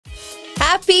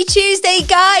Happy Tuesday,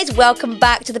 guys! Welcome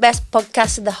back to the best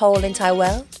podcast in the whole entire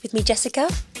world with me, Jessica.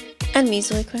 And me,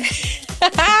 Zoe.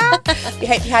 We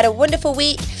hope you had a wonderful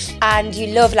week and you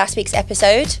loved last week's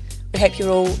episode. We hope you're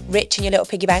all rich in your little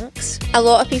piggy banks. A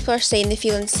lot of people are saying they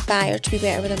feel inspired to be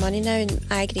better with their money now, and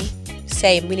I agree.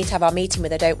 Same. We need to have our meeting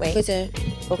with her, don't we? We do.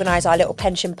 Organise our little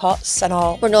pension pots and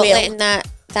our We're not letting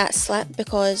that slip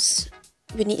because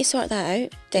we need to sort that out.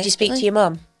 Definitely. Did you speak to your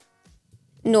mum?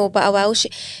 No, but I will.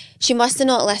 She must have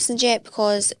not listened yet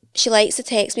because she likes to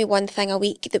text me one thing a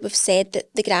week that we've said that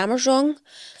the grammar's wrong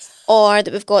or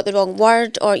that we've got the wrong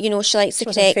word, or, you know, she likes to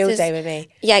correct us. Field day with me.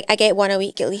 Yeah, I get one a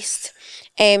week at least.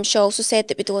 She also said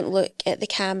that we don't look at the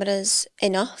cameras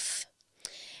enough.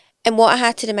 And what I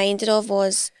had to remind her of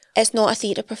was, it's not a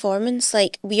theatre performance.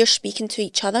 Like, we are speaking to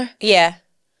each other. Yeah.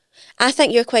 I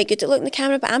think you're quite good at looking at the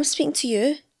camera, but I'm speaking to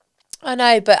you. I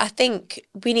know, but I think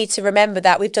we need to remember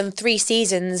that we've done 3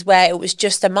 seasons where it was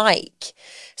just a mic.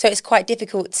 So it's quite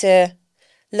difficult to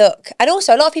look. And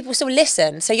also, a lot of people still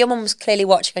listen. So your mum was clearly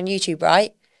watching on YouTube,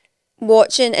 right?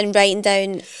 Watching and writing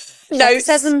down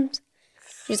criticisms.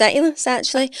 Ridiculous,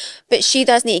 actually. But she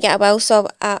does need to get a will, so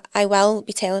I will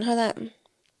be telling her that.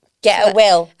 Get a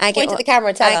will. Point at the camera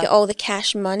and tell her. I get all the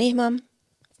cash money, Mum.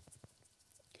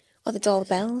 All the dollar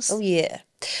bills. Oh, yeah.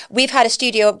 We've had a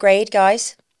studio upgrade,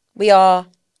 guys. We are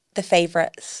the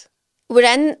favourites. We're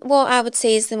in what I would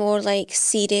say is the more like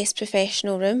serious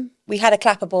professional room. We had a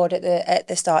clapperboard at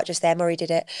the start just there. Murray did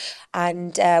it.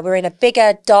 And we're in a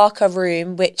bigger, darker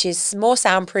room, which is more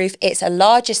soundproof. It's a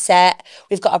larger set.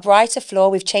 We've got a brighter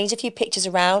floor. We've changed a few pictures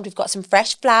around. We've got some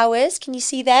fresh flowers. Can you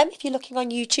see them if you're looking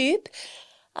on YouTube?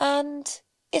 And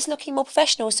it's looking more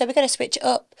professional. So we're going to switch it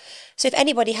up. So if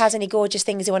anybody has any gorgeous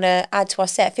things they want to add to our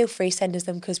set, feel free, send us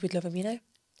them because we'd love them, you know.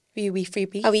 A wee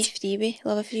freebie. A wee freebie.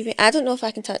 Love a freebie. I don't know if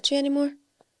I can touch you anymore.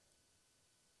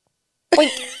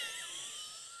 Boink.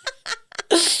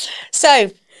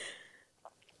 So,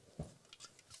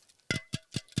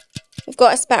 we've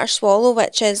got a Spitter Swallow,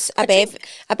 which is a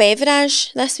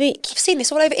beverage this week. I've seen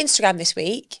this all over Instagram this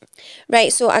week.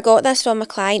 Right, so I got this from a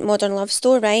client, Modern Love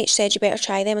Store, right? She said you better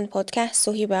try them on the podcast,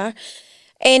 so here we are.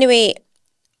 Anyway,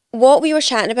 what we were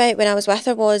chatting about when I was with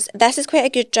her was, this is quite a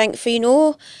good drink for, you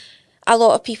know, a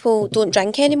lot of people don't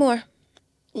drink anymore.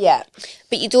 Yeah.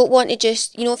 But you don't want to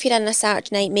just, you know, if you're in a Saturday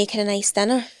night making a nice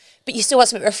dinner. But you still want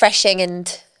something refreshing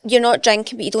and... You're not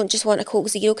drinking, but you don't just want a Coke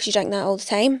Zero because you drink that all the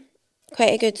time.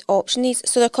 Quite a good option, these.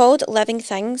 So they're called Living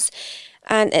Things,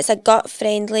 and it's a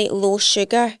gut-friendly,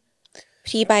 low-sugar,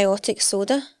 prebiotic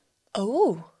soda.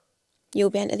 Oh. You'll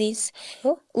be into these.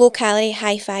 Oh. Low-calorie,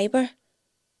 high-fibre.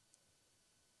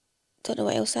 Don't know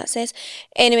what else that says.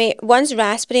 Anyway, one's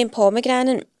raspberry and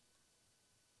pomegranate.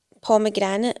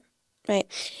 Right.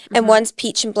 And one's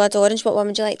peach and blood orange. What one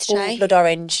would you like to try? Oh, blood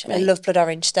orange. Right. I love blood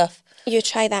orange stuff. You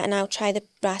try that and I'll try the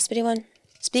raspberry one.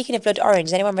 Speaking of blood orange,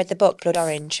 has anyone read the book Blood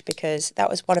Orange? Because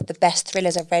that was one of the best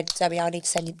thrillers I've read. Zoe, I'll need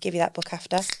to give you that book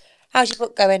after. How's your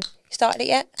book going? You started it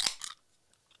yet?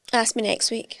 Ask me next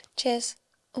week. Cheers.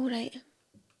 All right.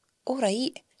 All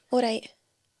right. All right.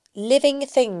 Living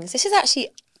Things. This is actually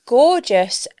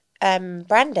gorgeous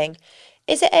branding.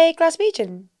 Is it a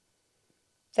Glaswegian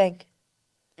thing?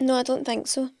 No, I don't think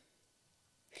so.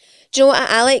 Do you know what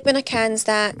I like when a can's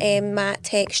that matte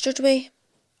textured way?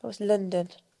 That was London.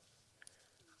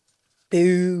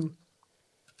 Boo.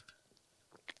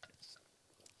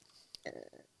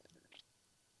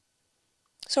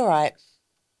 It's all right.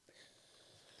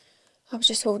 I was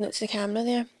just holding it to the camera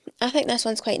there. I think this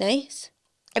one's quite nice.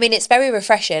 I mean, it's very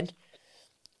refreshing.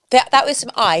 That with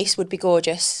some ice would be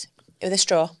gorgeous with a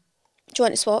straw. Do you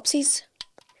want to swapsies?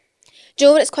 Do you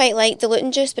know what it's quite like?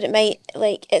 Diluting juice, but it might,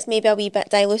 like, it's maybe a wee bit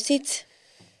diluted.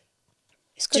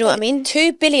 Do you know what I mean?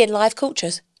 2 billion live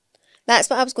cultures. That's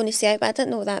what I was going to say, but I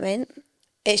didn't know what that meant.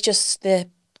 It's just the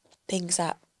things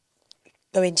that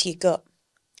go into your gut.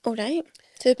 All right.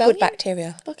 2 billion? Good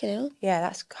bacteria. Fucking hell. Yeah,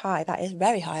 that's high. That is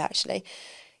very high, actually.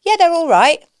 Yeah, they're all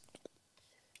right.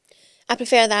 I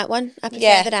prefer that one. I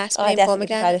prefer the raspberry and definitely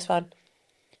pomegranate. prefer this one.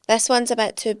 This one's a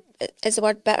bit too... Is the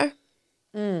word bitter?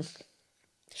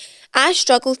 I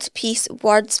struggle to piece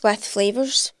words with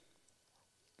flavours.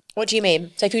 What do you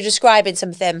mean? So if you're describing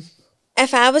something...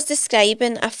 If I was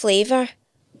describing a flavour...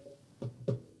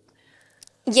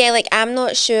 Yeah, like, I'm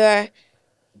not sure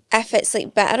if it's,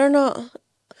 like, bitter or not.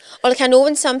 Or, like, I know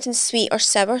when something's sweet or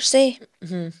sour, say.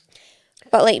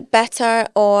 But, like, bitter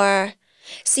or...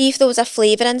 See if there was a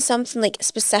flavour in something, like,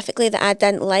 specifically that I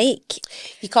didn't like.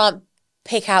 You can't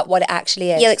pick out what it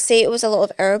actually is. Yeah, like, say it was a lot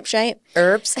of herbs, right?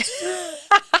 Herbs?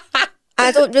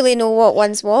 I don't really know what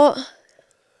one's what.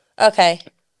 Okay.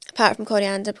 Apart from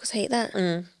coriander, because I hate that.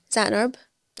 Is that an herb?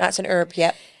 That's an herb,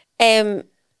 yep. But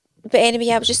anyway,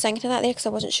 yeah, I was just thinking of that there because I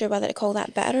wasn't sure whether to call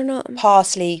that bitter or not.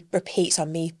 Parsley repeats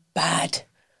on me bad.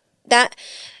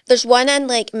 There's one in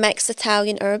like mixed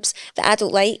Italian herbs that I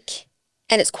don't like,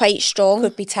 and it's quite strong.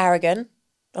 Could be tarragon.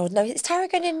 Oh no, it's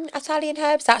tarragon in Italian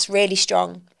herbs. That's really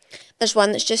strong. There's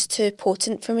one that's just too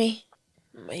potent for me.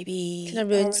 Maybe Kind of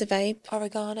ruins the vibe.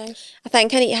 Oregano. I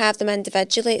think I need to have them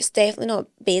individually. It's definitely not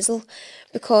basil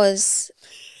because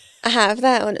I have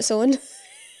that on its own.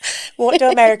 What do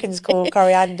Americans call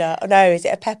coriander? Oh no, is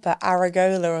it a pepper?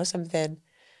 Aragola or something?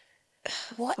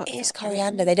 What is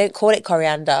coriander? They don't call it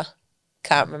coriander.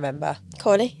 Can't remember.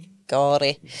 Corey.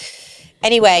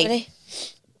 Anyway, Corey.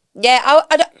 yeah,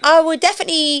 I would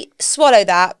definitely swallow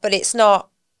that, but it's not.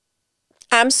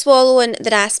 I'm swallowing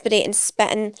the raspberry and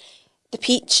spitting the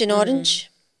peach and orange.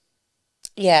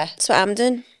 Yeah. That's what I'm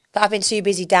doing. But I've been too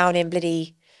busy downing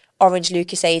bloody orange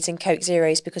Lucasades and Coke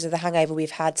Zeros because of the hangover we've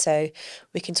had, so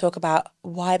we can talk about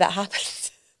why that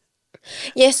happened.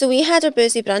 Yeah, so we had our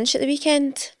Boozy Brunch at the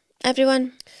weekend,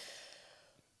 everyone.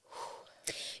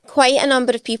 Quite a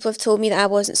number of people have told me that I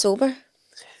wasn't sober.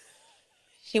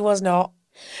 She was not.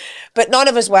 But none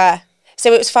of us were,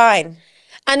 so it was fine.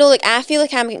 I know, like, I feel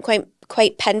like I'm getting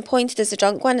quite pinpointed as the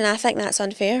drunk one, and I think that's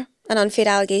unfair. An unfair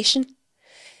allegation.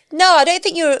 No, I don't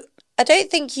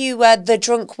think you were the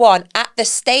drunk one. At the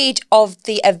stage of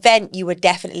the event, you were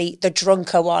definitely the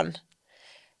drunker one.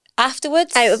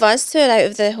 Afterwards, Out of us two, or out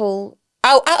of the whole...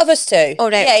 Oh, out of us two. Oh,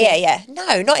 right. Yeah.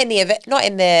 No, not in the event, not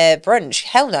in the brunch.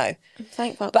 Hell no.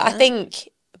 Thank fuck. But I think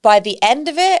by the end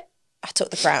of it, I took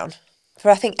the crown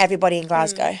for I think everybody in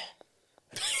Glasgow.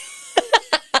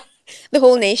 The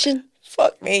whole nation.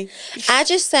 Fuck me. I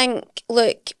just think,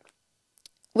 look,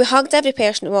 we hugged every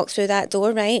person that walked through that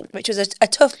door, right? Which was a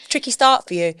tough, tricky start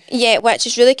for you. Yeah, which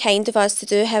is really kind of us to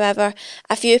do. However,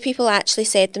 a few people actually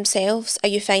said themselves, are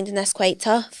you finding this quite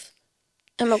tough?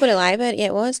 I'm not going to lie about it, yeah,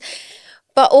 it was.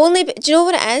 But only, do you know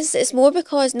what it is? It's more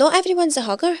because not everyone's a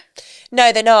hugger.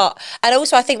 No, they're not. And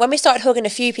also, I think when we started hugging a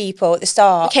few people at the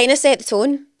start, Kind of set the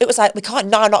tone. it was like, we can't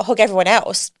not hug everyone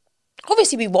else.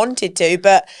 Obviously, we wanted to,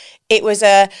 but it was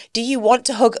do you want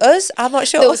to hug us? I'm not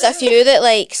sure. There was a few that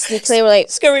like sneakily were like,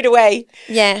 scurried away.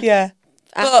 yeah. Yeah.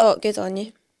 I thought, good on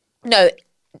you. No,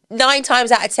 9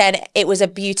 times out of 10, it was a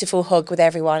beautiful hug with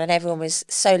everyone, and everyone was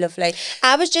so lovely.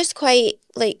 I was just quite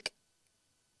like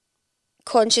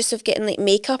conscious of getting like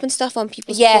makeup and stuff on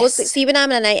people's clothes. Like, see, when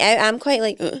I'm on a night out, I'm quite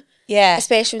like, ugh. Yeah.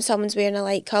 Especially when someone's wearing a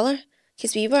light colour.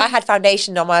 Because we were. I had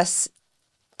foundation on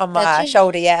my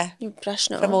shoulder, yeah, You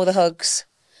brushing it from off. all the hugs.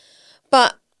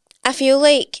 But I feel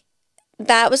like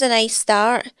that was a nice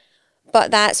start. But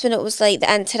that's when it was like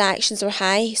the interactions were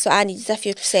high. So I needed a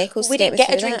few Prosecco's We to get didn't me get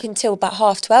a through drink that. until about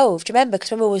 12:30. Do you remember?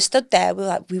 Because when we all stood there, we were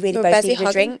like, we really were both busy needed a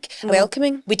hugging drink. and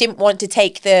welcoming. We didn't want to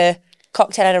take the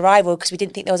cocktail on arrival because we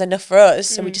didn't think there was enough for us.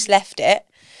 So we just left it.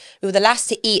 We were the last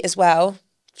to eat as well.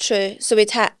 True. So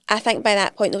I think by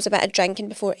that point there was a bit of drinking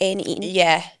before any eating.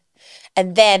 Yeah.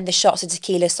 And then the shots of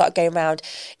tequila started going around.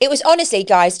 It was honestly,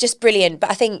 guys, just brilliant.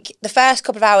 But I think the first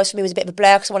couple of hours for me was a bit of a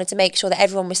blur because I wanted to make sure that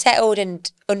everyone was settled and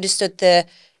understood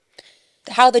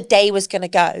how the day was going to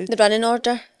go. The running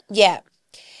order. Yeah.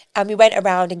 And we went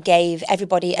around and gave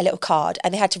everybody a little card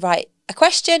and they had to write a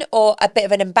question or a bit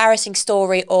of an embarrassing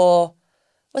story, or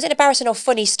was it embarrassing or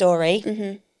funny story?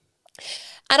 Mm-hmm.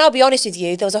 And I'll be honest with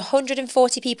you, there was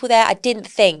 140 people there. I didn't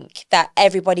think that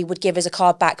everybody would give us a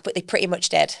card back, but they pretty much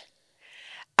did.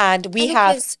 And we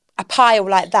have a pile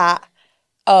like that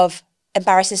of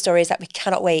embarrassing stories that we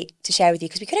cannot wait to share with you,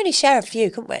 because we could only share a few,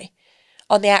 couldn't we?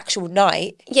 On the actual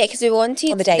night. Yeah, because we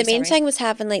wanted, on the day, main thing was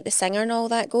having like the singer and all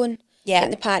that going. Yeah.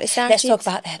 Getting the party started. Let's talk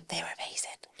about them. They were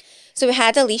amazing. So we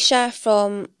had Alicia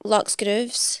from Lux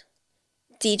Grooves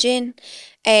DJing.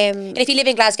 And if you live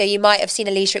in Glasgow, you might have seen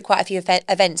Alicia at quite a few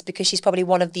events, because she's probably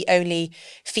one of the only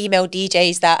female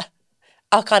DJs that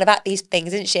are kind of at these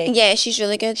things, isn't she? Yeah, she's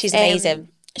really good. She's amazing.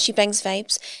 She brings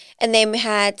vibes. And then we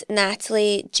had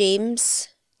Natalie James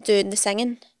doing the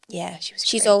singing. Yeah,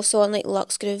 She's also on like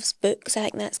Lux Grooves books. I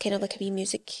think that's kind of like a wee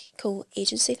musical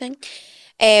agency thing.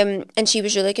 And she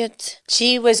was really good.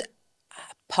 She was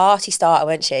a party starter,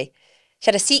 wasn't she? She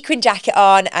had a sequin jacket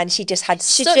on and she just had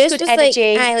such good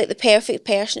energy. Like the perfect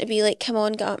person to be like, come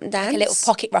on, get up and dance. Like a little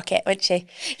pocket rocket, wasn't she?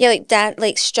 Yeah,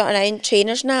 like strutting around,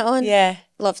 trainers and that on. Yeah.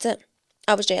 Loved it.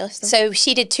 I was jealous though. So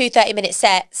she did 2 30-minute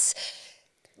sets.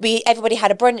 Everybody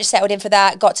had a brunch settled in for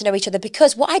that, got to know each other,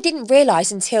 because what I didn't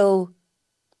realise until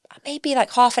maybe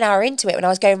like half an hour into it when I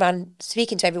was going around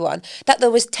speaking to everyone, that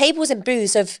there was tables and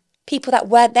booths of people that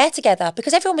weren't there together,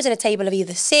 because everyone was in a table of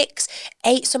either 6,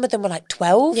 8, some of them were like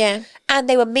 12. Yeah. And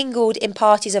they were mingled in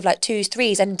parties of like 2s,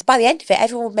 3s. And by the end of it,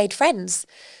 everyone made friends.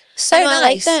 So I know, nice. I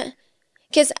like that.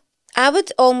 Because I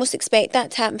would almost expect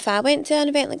that to happen if I went to an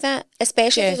event like that,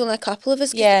 especially if there's only a couple of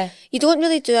us. Yeah. You don't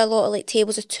really do a lot of like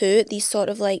tables of 2 at these sort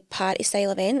of like party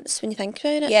style events when you think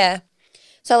about it. Yeah.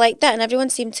 So I like that, and everyone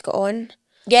seemed to get on.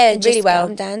 Yeah, and really just well.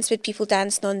 And dance with people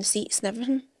dancing on the seats and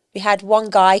everything. We had one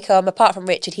guy come, apart from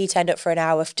Richard, he turned up for an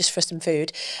hour just for some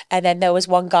food. And then there was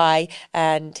one guy,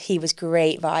 and he was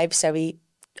great vibes. So we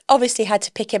obviously had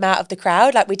to pick him out of the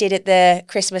crowd like we did at the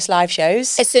Christmas live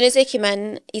shows. As soon as he came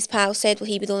in, his pal said, well,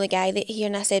 he'd be the only guy that here,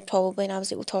 and I said, probably, and I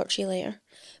was like, we'll torture you later.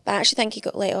 But I actually think he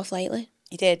got let off lightly.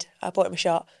 He did. I bought him a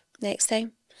shot. Next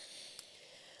time.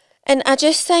 And I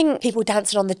just think... People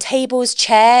dancing on the tables,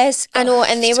 chairs. I know,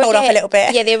 and they were off a little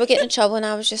bit. Yeah, they were getting in trouble, and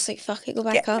I was just like, fuck it, go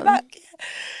back up.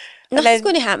 And nothing's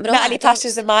going to happen. Natalie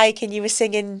passes the mic and you were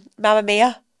singing Mamma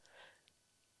Mia.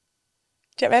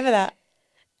 Do you remember that?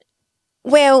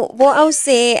 Well, what I'll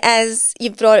say is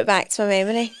you've brought it back to my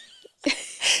memory.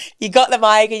 You got the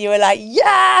mic and you were like,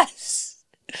 yes!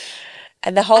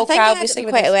 And the whole crowd was singing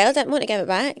quite well. I didn't want to give it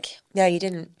back. No, you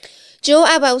didn't. Do you know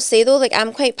what I will say though? Like,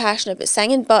 I'm quite passionate about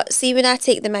singing, but see, when I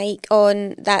take the mic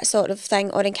on that sort of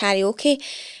thing or in karaoke,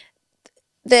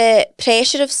 the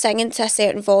pressure of singing to a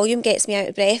certain volume gets me out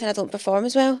of breath and I don't perform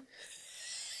as well.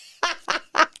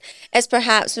 As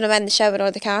perhaps when I'm in the shower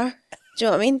or the car. Do you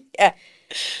know what I mean? Yeah.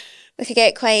 Like, I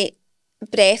get quite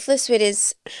breathless,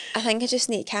 whereas I think I just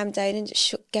need to calm down and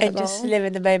just give it And all. just live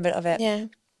in the moment of it. Yeah.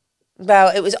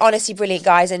 Well, it was honestly brilliant,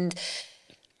 guys. And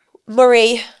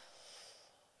Murray,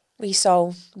 wee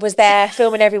soul, was there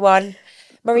filming everyone.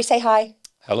 Murray, say hi.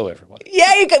 Hello, everyone.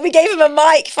 Yeah, we gave him a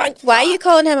mic. Why are you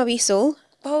calling him a wee soul?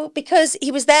 Well, because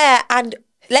he was there, and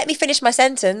let me finish my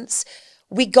sentence.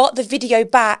 We got the video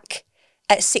back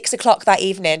at 6 o'clock that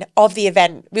evening of the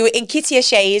event. We were in Kitty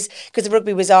O'Shea's because the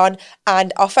rugby was on,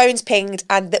 and our phones pinged,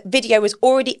 and the video was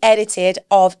already edited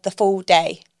of the full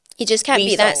day. You just can't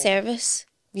beat that service.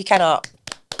 You cannot.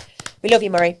 We love you,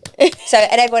 Murray. So,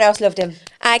 and everyone else loved him.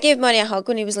 I gave Murray a hug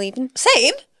when he was leaving.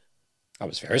 Same. I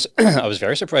was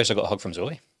very surprised I got a hug from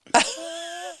Zoe.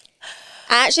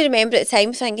 I actually remember at the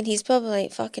time thinking he's probably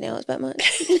like, fucking hell, it's a bit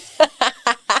much.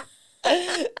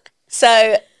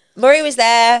 So Murray was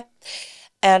there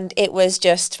and it was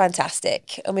just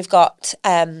fantastic. And we've got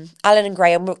Alan and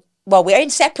Graham. Well, we're in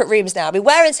separate rooms now. We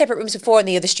were in separate rooms before in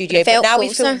the other studio, but now we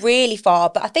feel really far.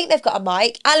 But I think they've got a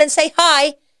mic. Alan, say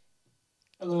hi.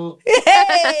 Hello.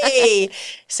 Hey!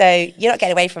 So you're not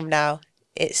getting away from now.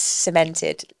 It's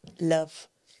cemented love.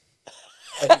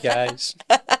 Hey, guys.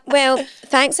 Well,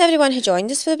 thanks everyone who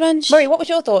joined us for the brunch. Murray, what was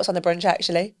your thoughts on the brunch,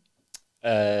 actually?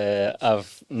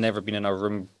 I've never been in a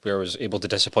room where I was able to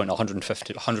disappoint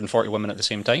 140 women at the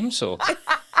same time, so...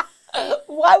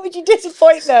 Why would you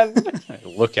disappoint them?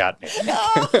 Look at me.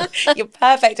 You're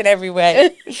perfect in every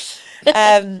way.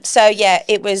 So yeah,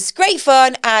 it was great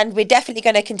fun, and we're definitely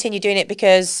going to continue doing it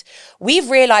because we've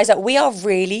realised that we are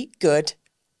really good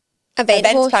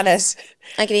event planners.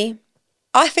 I agree.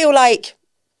 I feel like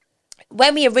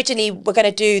when we originally were going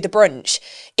to do the brunch,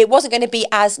 it wasn't going to be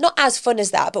not as fun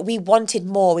as that, but we wanted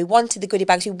more. We wanted the goodie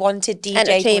bags. We wanted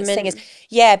DJs, we wanted singers.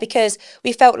 Yeah, because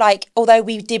we felt like, although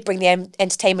we did bring the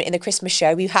entertainment in the Christmas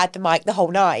show, we had the mic the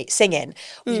whole night singing.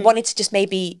 We wanted to just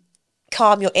maybe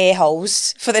calm your ear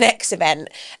holes for the next event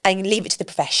and leave it to the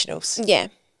professionals. Yeah,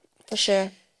 for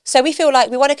sure. So we feel like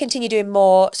we want to continue doing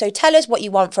more. So tell us what you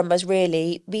want from us,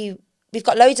 really. We've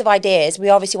got loads of ideas. We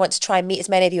obviously want to try and meet as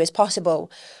many of you as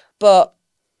possible. But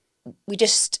we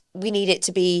need it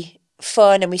to be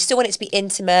fun, and we still want it to be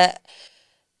intimate.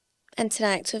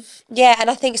 Interactive. Yeah,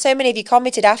 and I think so many of you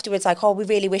commented afterwards like, oh, we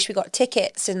really wish we got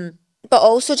tickets. But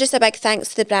also just a big thanks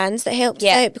to the brands that helped us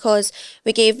out, because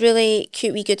we gave really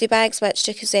cute wee goodie bags, which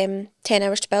took us 10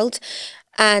 hours to build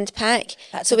and pack.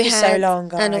 That took us so long,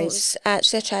 guys. I know, it was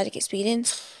actually a tragic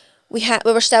experience. We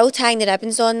were still tying the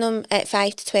ribbons on them at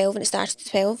 5 to 12 and it started at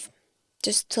 12.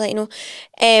 Just to let you know.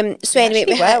 So anyway,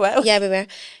 we were.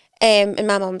 And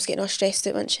my mum was getting all stressed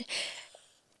out, wasn't she?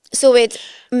 So we had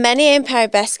mini Empire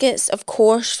biscuits, of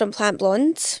course, from Plant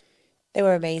Blonde. They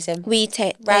were amazing.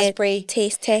 Raspberry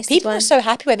taste test. People were so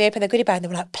happy when they opened the goodie bag and they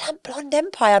were like, Plant Blonde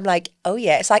Empire. I'm like, oh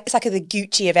yeah, it's like the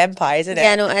Gucci of Empire, isn't it?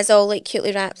 Yeah, no, it's all like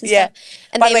cutely wrapped and stuff.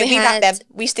 And by the way, we wrapped them.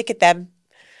 We sticked them.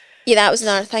 Yeah, that was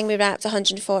another thing. We wrapped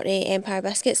 140 Empire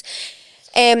biscuits.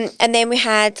 And then we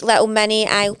had little mini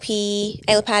ALOYP,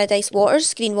 Isle of Paradise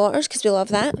waters, green waters, because we love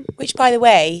that. Which, by the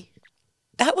way,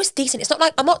 that was decent. It's not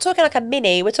like, I'm not talking like a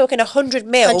mini, we're talking 100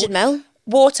 ml. 100 ml.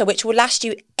 water, which will last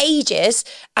you ages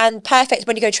and perfect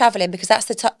when you go travelling, because that's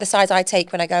the size I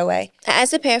take when I go away. It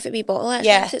is a perfect wee bottle, actually.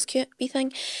 Yeah. It's cute wee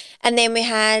thing. And then we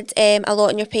had a lot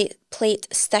on your plate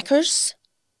stickers.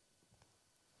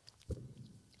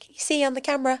 Can you see on the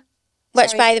camera?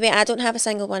 Which, Sorry. by the way, I don't have a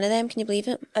single one of them. Can you believe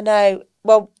it? I know.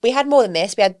 Well, we had more than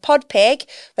this. We had Pod Pig,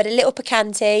 we had a little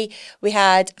Picante, we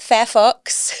had Fair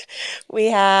Fox, we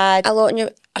had A lot on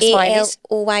your smileys.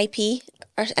 ALOYP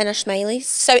and our smileys.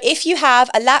 So if you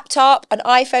have a laptop, an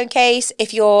iPhone case,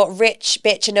 if you're rich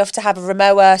bitch enough to have a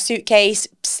Rimowa suitcase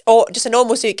or just a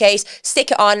normal suitcase, stick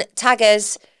it on, tag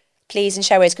us, please, and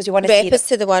show us, because we want to see Rep us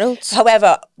to the world.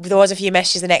 However, there was a few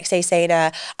messages the next day saying,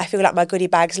 I feel like my goodie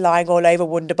bag's lying all over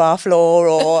Wonderbar floor,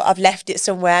 or I've left it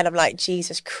somewhere, and I'm like,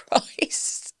 Jesus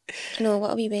Christ. I know,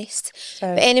 what a wee waste.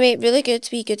 So, But anyway, really good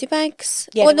wee goodie bags.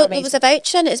 Yeah, Oh, they no, were there was a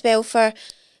voucher in it as well for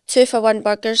 2-for-1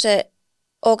 burgers at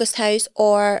August House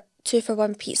or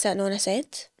 2-for-1 pizza at Nona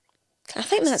Said. I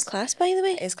think that's class, by the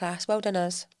way. it is class. Well done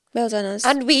us. Well done, us.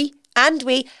 And we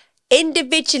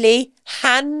individually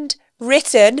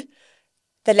handwritten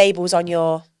the labels on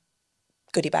your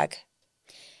goodie bag.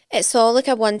 It's all like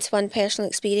a one-to-one personal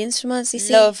experience from us, you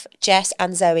see. Love, Jess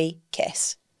and Zoe,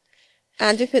 kiss.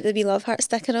 And we put the wee love heart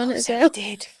sticker on it as So well. we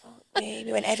did. Fuck me.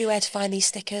 We went everywhere to find these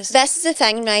stickers. This is the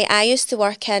thing, right? I used to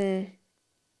work in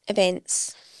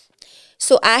events.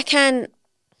 So I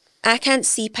can't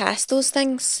see past those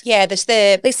things. Yeah, there's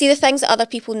the... Like, see the things that other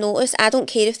people notice. I don't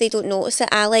care if they don't notice it.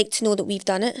 I like to know that we've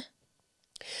done it.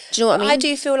 Do you know what I mean? I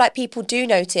do feel like people do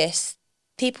notice.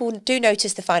 People do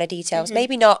notice the finer details.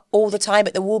 Maybe not all the time,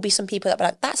 but there will be some people that be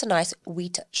like, that's a nice wee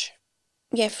touch.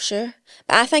 Yeah, for sure.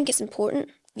 But I think it's important.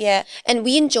 Yeah. And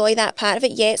we enjoy that part of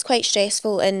it. Yeah, it's quite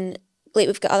stressful and like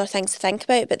we've got other things to think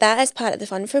about, but that is part of the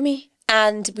fun for me.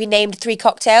 And we named 3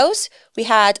 cocktails. We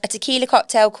had a tequila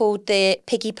cocktail called the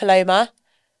Piggy Paloma.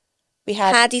 We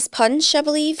had Paddy's Punch, I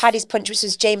believe. Paddy's Punch, which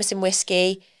was Jameson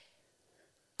whiskey.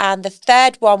 And the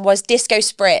third one was Disco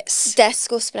Spritz.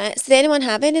 Disco Spritz. Did anyone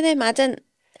have any of them? I didn't.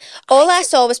 All I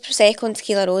saw was Prosecco and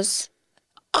Tequila Rose.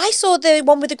 I saw the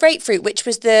one with the grapefruit, which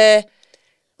was the...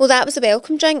 Well, that was a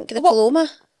welcome drink, the What? Paloma.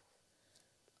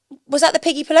 Was that the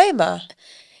Piggy Paloma?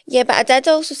 Yeah, but I did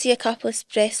also see a couple of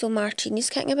espresso martinis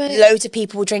kicking about. Loads of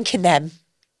people were drinking them.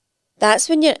 That's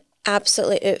when you're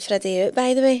absolutely out for a day out,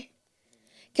 by the way.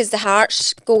 Because the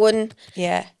heart's going,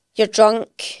 Yeah. you're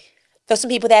drunk. There were some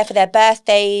people there for their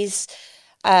birthdays.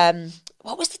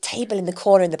 What was the table in the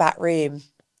corner in the back room?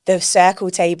 The circle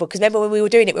table. Because remember when we were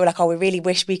doing it, we were like, oh, we really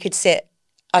wish we could sit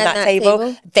on At that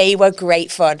table. They were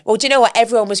great fun. Well, do you know what?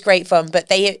 Everyone was great fun, but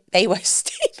they were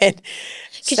steaming.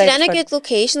 Because So you're in a fun. good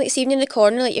location, like see when you're in the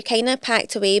corner, like you're kind of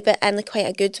packed away, but in like quite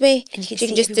a good way. And you So can you can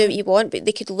see just do what you want, but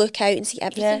they could look out and see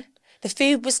everything. Yeah. The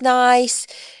food was nice.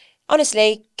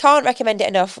 Honestly, can't recommend it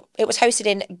enough. It was hosted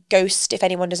in Ghost, if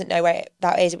anyone doesn't know where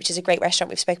that is, which is a great restaurant.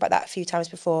 We've spoken about that a few times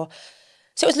before.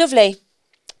 So it was lovely.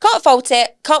 Can't fault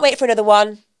it. Can't wait for another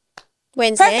one.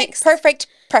 When's Perfect, next?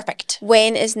 perfect.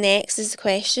 When is next is the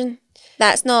question.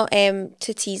 That's not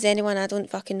to tease anyone. I don't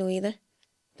fucking know either.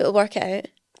 But we'll work it out.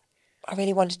 I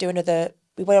really want to do another...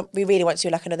 We really want to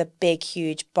do like another big,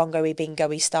 huge bongo-y,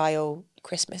 bingo-y style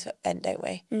Christmas event, don't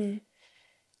we?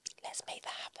 Let's make that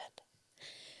happen.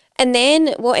 And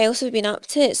then what else have we been up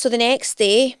to? So the next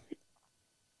day,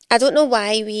 I don't know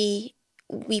why we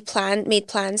made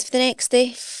plans for the next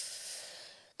day.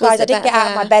 Guys, I a didn't bit get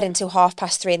out of of my bed until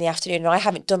 3:30 in the afternoon, and I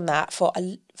haven't done that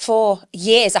for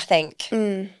years, I think.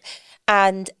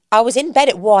 And I was in bed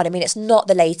at 1. I mean, it's not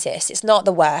the latest, it's not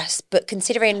the worst, but I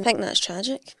considering... think that's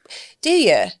tragic. Do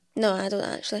you? No, I don't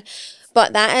actually.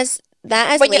 But that is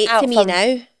When you're late out to me from-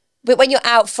 now. But when you're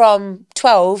out from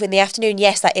 12 in the afternoon,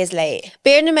 yes, that is late.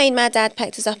 Bearing in mind, my dad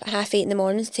picked us up at 8:30 in the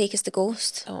morning to take us to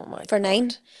Ghost Oh my for God.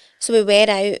 9. So we were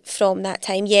out from that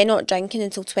time. Yeah, not drinking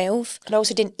until 12. And I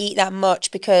also didn't eat that much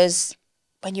because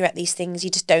when you're at these things, you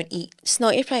just don't eat. It's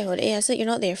not your priority, is it? You're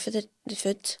not there for the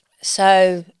food.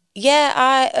 So,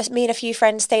 yeah, me and a few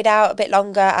friends stayed out a bit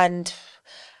longer and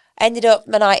ended up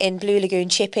the night in Blue Lagoon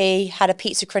Chippy, had a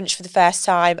pizza crunch for the first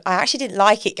time. I actually didn't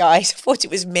like it, guys. I thought it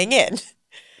was minging.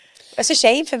 It's a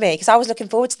shame for me because I was looking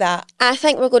forward to that. I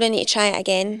think we're going to need to try it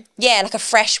again. Yeah, like a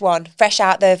fresh one, fresh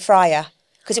out the fryer.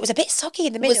 Because it was a bit soggy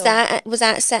in the middle. Was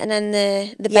that sitting in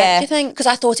the back, do you think? because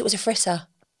I thought it was a fritter.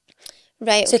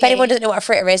 Right, So if anyone doesn't know what a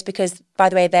fritter is, because, by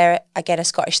the way, they're, again, a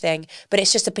Scottish thing, but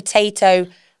it's just a potato,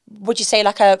 would you say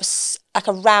like a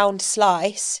round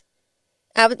slice?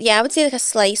 I would say like a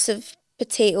slice of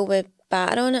potato with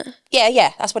batter on it.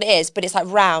 Yeah, that's what it is, but it's like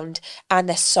round, and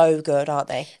they're so good, aren't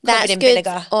they? That's Covered in good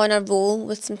vinegar. on a roll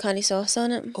with some curry sauce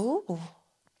on it. Ooh.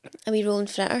 A wee rolling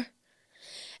fritter.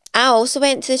 I also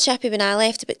went to the chippy when I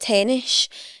left about 10ish.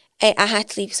 I had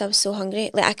to leave because I was so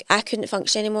hungry. Like, I couldn't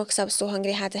function anymore because I was so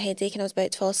hungry. I had a headache and I was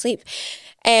about to fall asleep.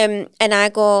 And I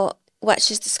got,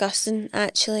 which is disgusting,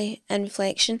 actually, in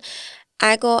reflection,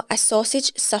 I got a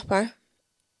sausage supper.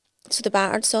 So the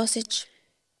battered sausage.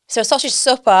 So a sausage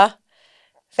supper,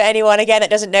 for anyone, again,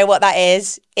 that doesn't know what that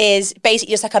is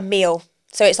basically just like a meal.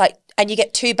 So it's like, and you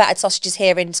get 2 battered sausages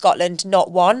here in Scotland,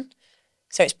 not 1.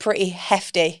 So it's pretty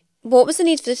hefty. What was the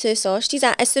need for the 2 sausages?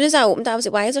 As soon as I opened it, I was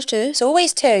like, why is there 2? It's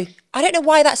always 2. I don't know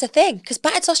why that's a thing, because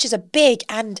battered sausages are big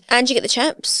and... And you get the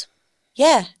chips.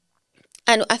 Yeah.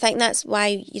 And I think that's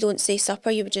why you don't say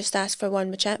supper, you would just ask for 1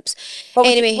 with chips.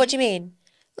 Anyway, what do you mean?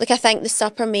 Like, I think the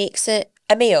supper makes it...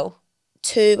 A meal?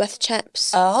 2 with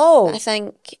chips. Oh. I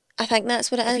think that's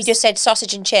what it is. You just said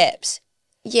sausage and chips?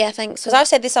 Yeah, I think so. Because I've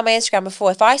said this on my Instagram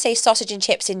before. If I say sausage and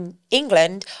chips in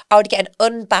England, I would get an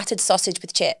unbattered sausage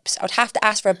with chips. I would have to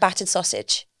ask for a battered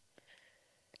sausage.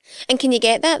 And can you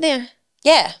get that there?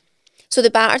 Yeah. So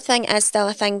the battered thing is still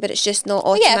a thing, but it's just not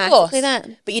automatically that?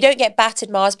 But you don't get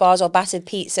battered Mars bars or battered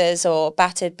pizzas or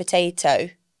battered potato.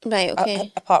 Right,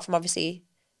 okay. Apart from, obviously,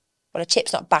 well, a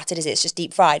chip's not battered, is it? It's just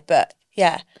deep fried, but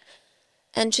yeah.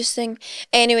 Interesting.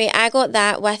 Anyway, I got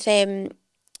that with...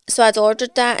 So I'd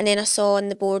ordered that, and then I saw on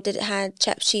the board that it had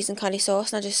chips, cheese and curry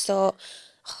sauce, and I just thought,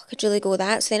 I could really go with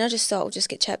that. So then I just thought,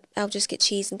 I'll just get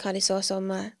cheese and curry sauce on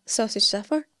my sausage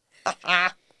supper.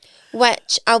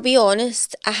 Which, I'll be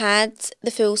honest, I had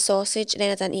the full sausage, and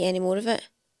then I didn't eat any more of it.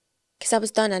 Because I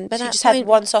was done in by So that you just point. had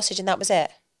 1 sausage and that was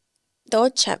it? The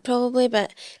odd chip probably,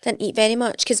 but didn't eat very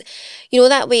much. Because, you know,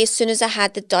 that way, as soon as I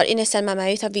had the dirtiness in my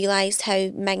mouth, I realised how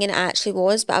minging it actually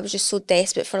was, but I was just so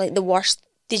desperate for, like, the worst.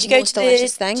 Did you go to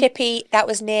the chippy that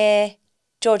was near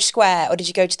George Square, or did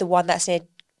you go to the one that's near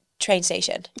train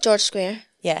station? George Square.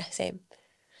 Yeah, same.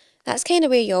 That's kind of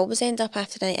where you always end up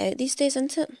after night out these days,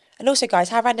 isn't it? And also, guys,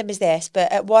 how random is this?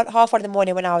 But at 1:30 in the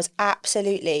morning when I was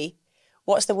absolutely,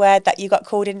 what's the word that you got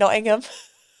called in Nottingham?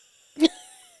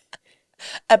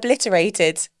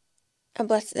 Obliterated.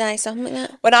 Aye, something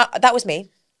like that. That was me.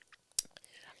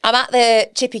 I'm at the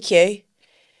chippy queue,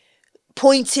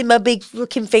 pointing my big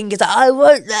fucking fingers like, I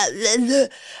want that.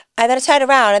 And then I turn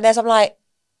around and I'm like,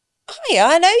 oh yeah,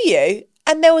 I know you.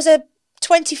 And there was a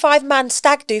 25-man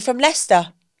stag do from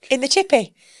Leicester in the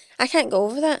chippy. I can't go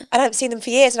over that. I haven't seen them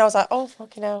for years, and I was like, oh,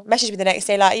 fucking hell. Messaged me the next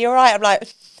day like, are you all right? I'm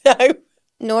like, no.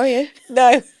 Nor you.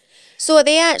 No. So are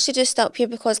they actually just up here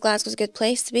because Glasgow's a good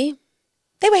place to be?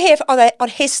 They were here on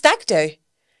his stag do.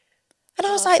 And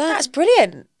I was like, that's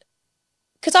brilliant.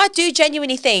 Because I do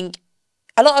genuinely think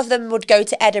a lot of them would go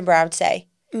to Edinburgh, I would say.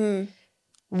 Mm.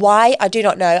 Why? I do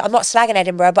not know. I'm not slagging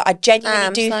Edinburgh, but I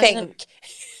genuinely do think...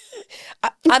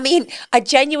 I mean, I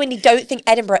genuinely don't think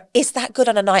Edinburgh is that good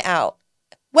on a night out.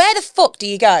 Where the fuck do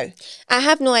you go? I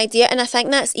have no idea, and I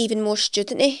think that's even more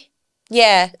studenty.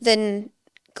 Yeah. Than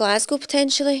Glasgow,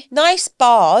 potentially. Nice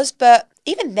bars, but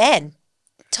even then,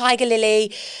 Tiger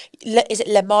Lily, is it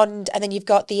Le Monde? And then you've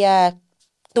got the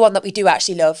one that we do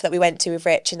actually love, that we went to with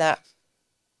Rich and that.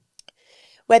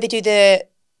 Where they do the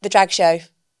drag show.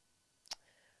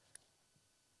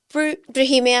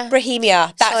 Bohemia.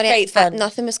 That's great fun.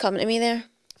 Nothing was coming to me there.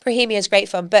 Bohemia is great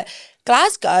fun. But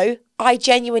Glasgow, I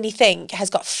genuinely think, has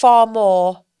got far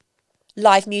more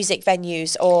live music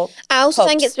venues or I also pubs.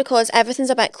 think it's because everything's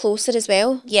a bit closer as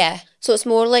well. Yeah. So it's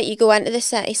more like you go into the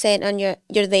city centre and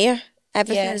you're there.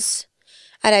 Everything's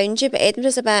around you. But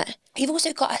Edinburgh's a bit... You've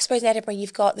also got, I suppose, in Edinburgh,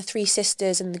 you've got the Three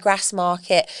Sisters and the Grass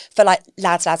Market for like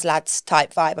lads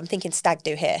type vibe. I'm thinking stag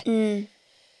do here. Mm.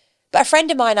 But a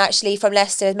friend of mine actually from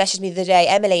Leicester messaged me the other day,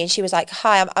 Emily, and she was like,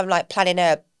 hi, I'm like planning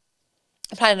a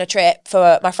trip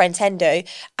for my friend's hen do,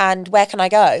 and where can I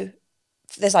go?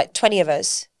 There's like 20 of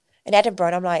us in Edinburgh,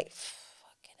 and I'm like,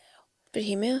 fucking hell.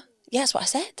 Bohemia? Yeah, that's what I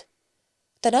said.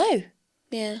 Don't know.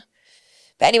 Yeah.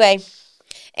 But anyway,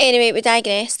 we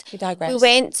digressed. We digressed.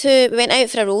 We went out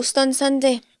for a roast on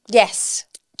Sunday. Yes.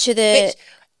 To the...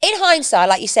 Which, in hindsight,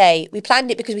 like you say, we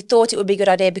planned it because we thought it would be a good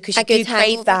idea because you do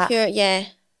crave that. Yeah.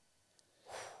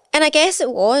 And I guess it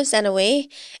was, in a way.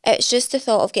 It's just the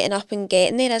thought of getting up and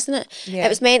getting there, isn't it? Yeah. It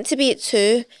was meant to be at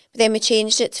 2, but then we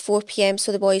changed it to 4 p.m.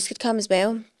 so the boys could come as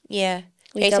well. Yeah.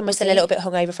 We Jason doubled was still a little bit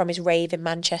hungover from his rave in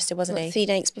Manchester, wasn't he? 3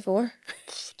 nights before.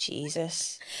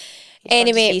 Jesus.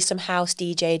 Anyway. He some house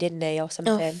DJ, didn't he, or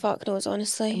something? Oh, fuck knows,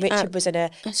 honestly. And Richard was in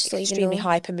a extremely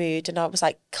hyper mood, and I was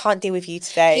like, can't deal with you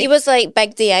today. He was like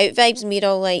big day out vibes, and we're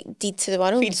all like deed to the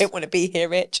world. We don't want to be here,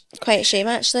 Rich. Quite a shame,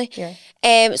 actually.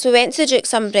 Yeah. So we went to the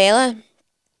Duke's Umbrella,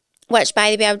 which,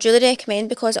 by the way, I would really recommend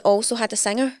because it also had a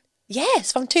singer.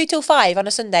 Yes, from 2 till 5 on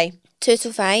a Sunday. 2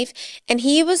 till 5. And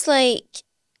he was like...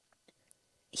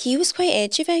 He was quite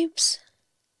edgy vibes.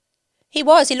 He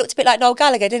was. He looked a bit like Noel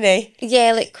Gallagher, didn't he?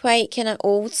 Yeah, like quite kind of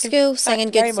old school, singing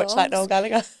good Very songs. much like Noel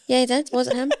Gallagher. Yeah, he did. Was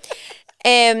it him?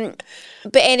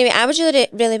 But anyway, I would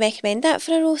really recommend that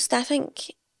for a roast. I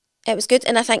think it was good.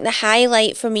 And I think the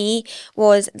highlight for me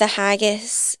was the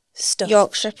haggis Stuff.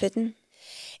 Yorkshire pudding.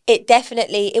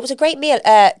 It was a great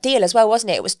deal as well,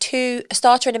 wasn't it? It was a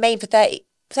starter and a main for 30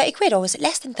 quid, or was it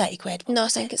less than 30 quid? No, I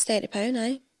think it's £30,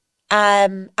 aye.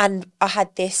 And I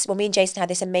had this, me and Jason had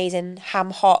this amazing ham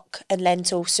hock and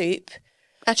lentil soup.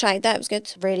 I tried that, it was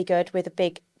good. Really good, with a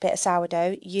big bit of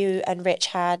sourdough. You and Rich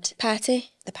had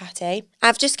Patty. the pate.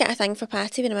 I've just got a thing for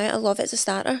patty when I'm out. I love it as a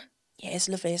starter. Yeah, it's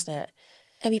lovely, isn't it?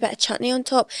 A wee bit of chutney on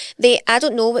top. I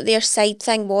don't know what their side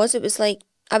thing was. It was like,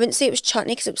 I wouldn't say it was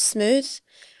chutney because it was smooth,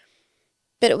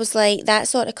 but it was like that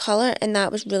sort of colour, and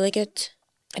that was really good.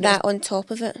 And that on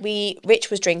top of it. Rich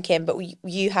was drinking, but we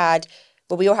all had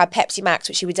Pepsi Max,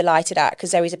 which you were delighted at,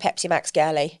 because Zoe's a Pepsi Max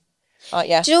girly, aren't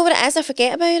you? Do you know what it is? I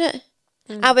forget about it.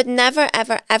 I would never,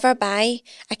 ever, ever buy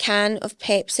a can of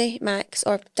Pepsi Max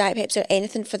or Diet Pepsi or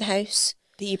anything for the house.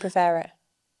 But you prefer it?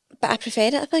 But I prefer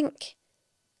it, I think.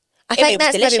 I It think was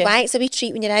that's delicious. maybe why it's a wee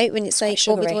treat when you're out, when it's like,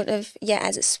 oh, we sugary. don't have,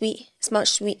 as it's sweet. It's much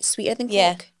sweeter than Coke.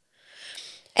 Yeah.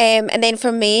 And then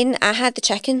for main, I had the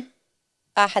chicken.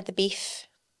 I had the beef.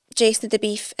 Jason had the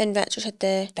beef and Richard had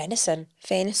the Venison.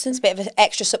 venison. It's a bit of an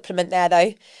extra supplement there,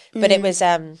 though. But it was,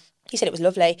 he said it was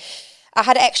lovely. I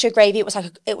had extra gravy. It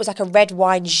was like a red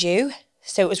wine jus.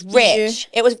 So it was rich. Jus.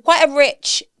 It was quite a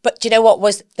rich, but do you know what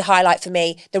was the highlight for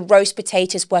me? The roast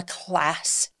potatoes were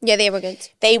class. Yeah, they were good.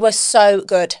 They were so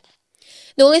good.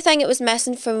 The only thing it was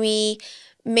missing for me,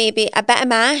 maybe a bit of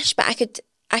mash, but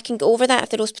I can go over that if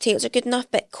the roast potatoes are good enough,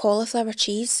 but cauliflower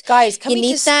cheese. Guys, can you we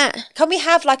need just, that? Can we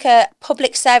have like a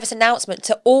public service announcement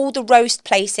to all the roast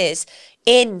places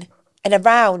in and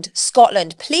around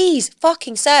Scotland? Please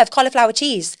fucking serve cauliflower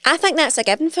cheese. I think that's a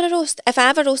given for a roast. If I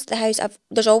have a roast at the house,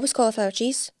 there's always cauliflower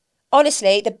cheese.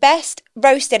 Honestly, the best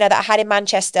roast dinner that I had in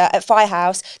Manchester at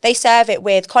Firehouse, they serve it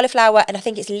with cauliflower and I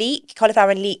think it's cauliflower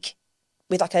and leek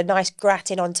with like a nice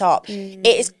gratin on top. It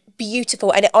is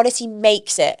beautiful and it honestly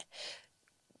makes it.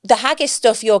 The haggis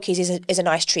stuff Yorkies is a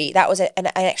nice treat. That was an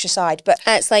extra side, but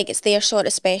It's like it's their sort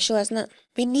of special, isn't it?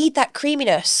 we need that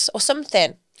creaminess or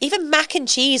something. Even mac and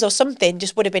cheese or something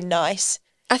just would have been nice.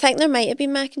 I think there might have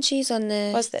been mac and cheese on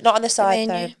the Was there? Not on the side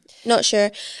menu. though. Not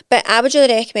sure. But I would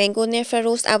really recommend going there for a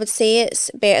roast. I would say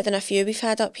it's better than a few we've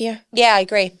had up here. Yeah, I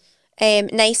agree.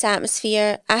 Nice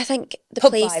atmosphere. I think the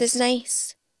Pub place vibes. is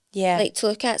nice. Yeah. Like to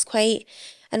look at, it's quite,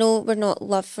 I know we're not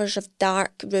lovers of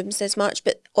dark rooms as much,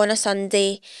 but on a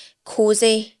Sunday,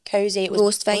 cosy. Cozy. It was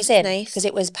roast vibes, buzzing nice. because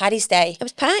it was Paddy's Day. It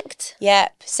was packed.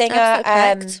 Yep, singer.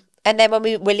 Absolutely packed. And then when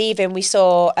we were leaving, we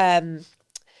saw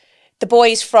the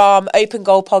boys from Open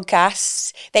Goal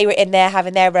podcasts. They were in there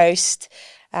having their roast,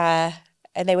 and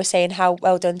they were saying how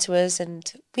well done to us,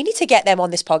 and we need to get them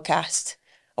on this podcast,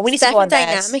 or we need to go on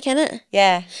theirs. Dynamic, innit?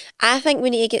 Yeah, I think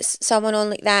we need to get someone on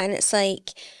like that, and it's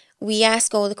like we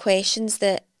ask all the questions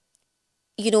that,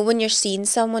 you know, when you're seeing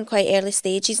someone quite early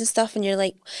stages and stuff, and you're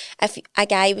like, if a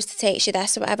guy was to text you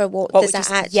this or whatever, what does that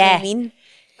actually mean?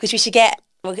 Because we should get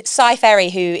Cy Ferry,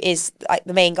 who is like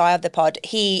the main guy of the pod.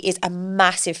 He is a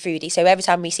massive foodie, so every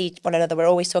time we see one another, we're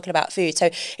always talking about food. So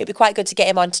it'd be quite good to get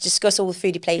him on to discuss all the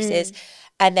foodie places,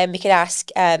 and then we could ask.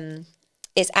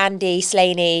 It's Andy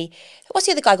Slaney. What's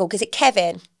the other guy called? Is it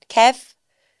Kevin? Kev?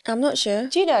 I'm not sure.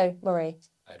 Do you know, Murray?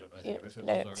 I don't know anything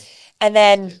No. about it. And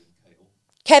then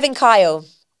Kevin Kyle.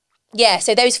 Yeah,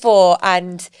 so those four,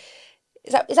 and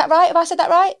is that right? Have I said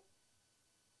that right?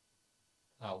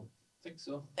 I think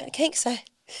so. I think so.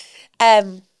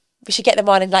 We should get them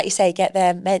on and, like you say, get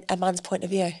a man's point of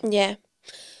view. Yeah.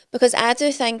 Because I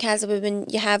do think as a woman,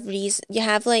 you have you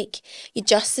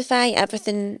justify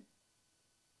everything,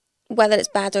 whether it's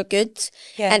bad or good,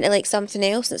 Yeah. into like something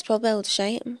else, and it's probably a load of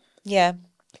shite. Yeah.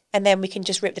 And then we can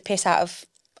just rip the piss out of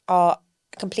our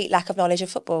complete lack of knowledge of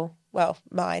football. Well,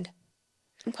 mine.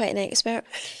 I'm quite an expert.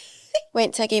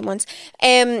 Went to a game once.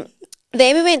 Then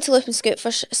we went to Loop and Scoop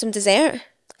for some dessert.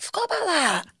 Forgot about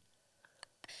that.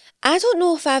 I don't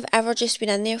know if I've ever just been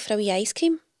in there for a wee ice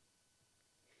cream.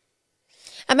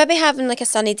 I may be having like a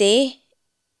sunny day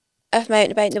if I'm out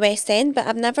and about in the West End, but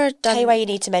I've never done... Tell you where you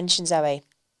need to mention, Zoe.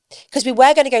 Because we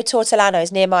were going to go to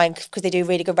Tortellano's near mine because they do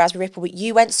really good raspberry ripple, but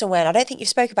you went somewhere and I don't think you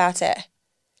spoke about it.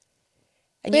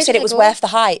 And Where you said did it I was go? worth the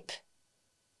hype.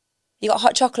 You got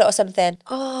hot chocolate or something.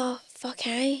 Oh, fuck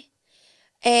aye.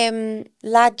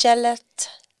 La Gelata.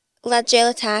 La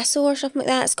Gelatasso or something like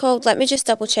that it's called. Let me just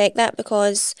double check that,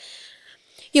 because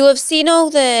you'll have seen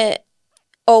all the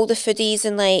foodies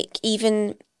and like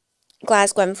even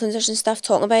Glasgow influencers and stuff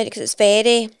talking about it because it's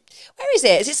very... Where is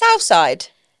it? Is it Southside?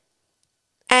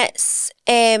 It's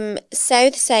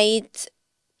south side,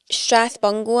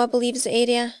 Strathbungo, I believe is the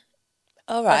area.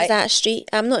 All Or is right. that a street?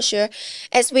 I'm not sure.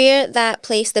 It's where that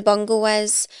place, the bungalow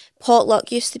is.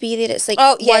 Potluck used to be there. It's like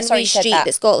Oh, yeah, one sorry, wee you said street that.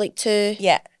 that's got like two.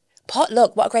 Yeah.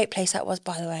 Potluck. What a great place that was,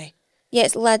 by the way. Yeah,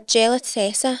 it's La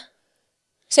Gelatessa.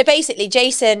 So basically,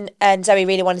 Jason and Zoe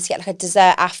really wanted to get like a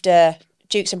dessert after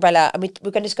Duke's Umbrella, and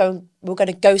we're going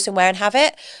to go somewhere and have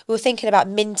it. We were thinking about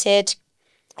Minted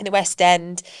in the West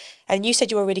End, and you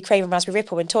said you were really craving raspberry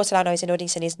ripple. And Tortellano's in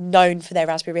Oddington is known for their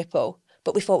raspberry ripple,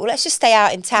 but we thought, well, let's just stay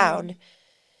out in town.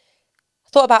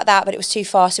 Thought about that, but it was too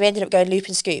far, so we ended up going Loop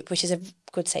and Scoop, which is a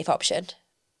good safe option.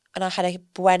 And I had a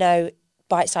Bueno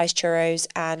bite-sized churros,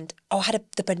 and I had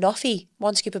the banoffee,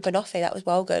 1 scoop of banoffee. That was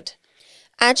well good.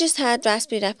 I just had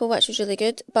raspberry ripple, which was really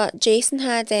good. But Jason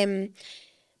had the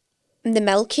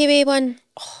Milky Way one.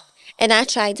 And I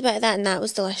tried a bit of that, and that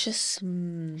was delicious.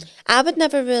 I would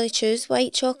never really choose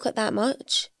white chocolate that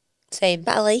much, Same.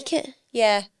 but I like it.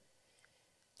 Yeah.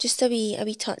 Just a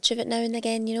wee touch of it now and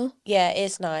again, you know. Yeah, it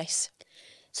is nice.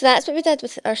 So that's what we did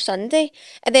with our Sunday.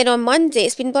 And then on Monday,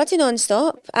 it's been bloody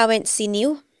non-stop. I went to see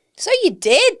Neil. So you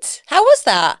did? How was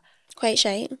that? Quite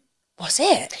shite. Was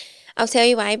it? I'll tell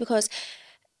you why, because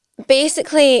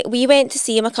basically we went to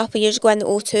see him a couple of years ago in the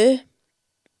O2,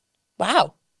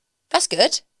 Wow. That's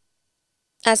good.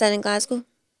 as in Glasgow.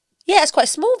 Yeah, it's quite a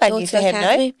small venue O2 for him, no?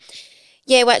 Academy.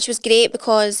 Yeah, which was great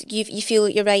because you feel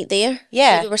like you're right there.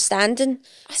 Yeah. Like we were standing.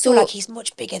 I feel like he's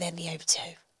much bigger than the O2.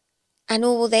 I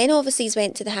know, well then obviously he's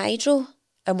went to the Hydro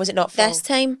And was it not full? this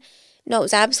time. No, it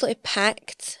was absolutely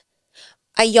packed.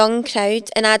 A young crowd,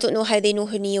 and I don't know how they know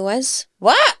who Neo is.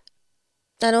 What?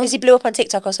 I know. Is he blew up on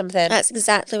TikTok or something? That's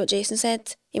exactly what Jason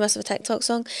said. He must have a TikTok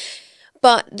song.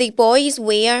 But the boys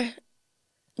wear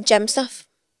gym stuff.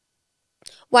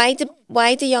 Why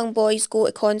do young boys go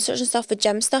to concerts and stuff with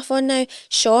gym stuff on now?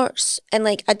 Shorts and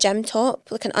like a gym top,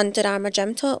 like an Under Armour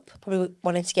gym top. Probably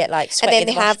wanting to get like And sweaty then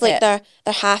they have like their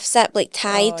half zip like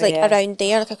tied Oh, like yeah. around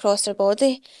there, like across their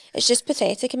body. It's just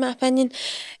pathetic in my opinion.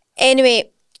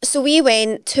 Anyway, so we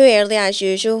went too early as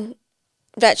usual.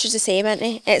 Richard's the same, isn't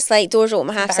he? It's like doors open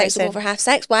at 6:30, we go for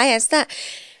 6:30. Why is that?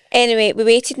 Anyway, we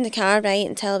waited in the car, right,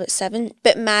 until about 7.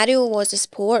 But Mario was the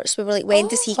sport, so we were like, when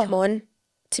does he come on?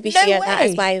 To be No fair, that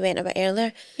is way. why we went a bit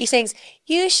earlier. He sings,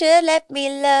 "You should let me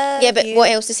love Yeah, but you."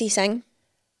 what else does he sing?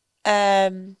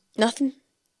 Nothing. Nothing.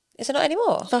 Is it not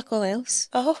anymore? Fuck all else.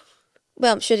 Oh.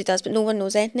 Well, I'm sure he does, but no one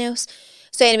knows anything else.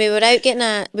 So anyway,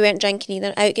 we weren't drinking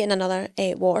either, out getting another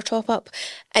water top up,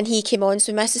 and he came on,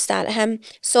 so we missed the start of him,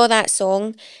 saw that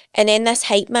song, and then this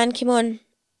hype man came on.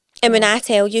 And when I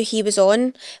tell you he was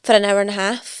on for an hour and a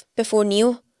half before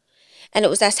Neil, and it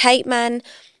was this hype man,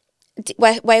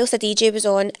 whilst the DJ was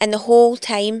on, and the whole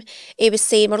time he was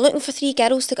saying, we're looking for 3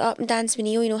 girls to get up and dance with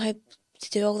Neil, you know how to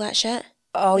do all that shit.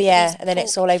 Oh, yeah. And then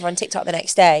it's all over on TikTok the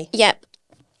next day. Yep.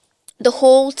 The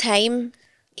whole time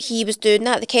he was doing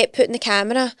that, they kept putting the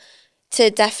camera to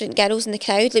different girls in the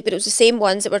crowd, like, but it was the same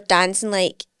ones that were dancing,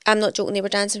 like, I'm not joking, they were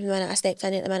dancing from the minute I stepped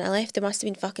in, at the minute I left. They must have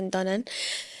been fucking done in.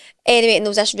 Anyway, and there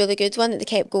was this really good one that they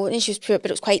kept going, and she was pure,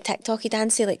 but it was quite TikTok-y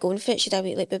dancey, like going for it. She'd have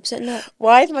like boobs and that.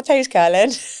 Why is my toes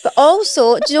curling? But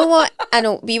also, do you know what? I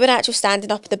know, we were actually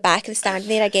standing up at the back of the stand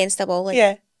there against the wall, like,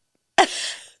 Yeah.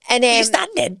 and You're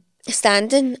standing.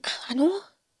 standing, I know.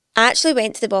 I actually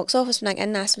went to the box office when I got in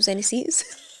and asked if there was any seats.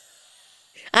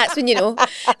 That's when you know.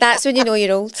 That's when you know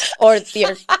you're old. Or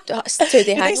you're 2 day Did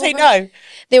they say hangover. no?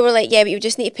 They were like, yeah, but you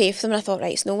just need to pay for them. And I thought,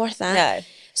 right, it's not worth that. No.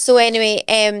 So anyway,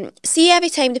 see every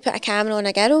time they put a camera on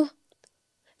a girl,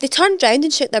 they turned round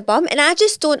and shook their bum. And I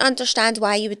just don't understand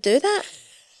why you would do that.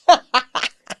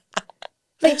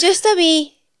 Like, just a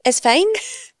wee, it's fine.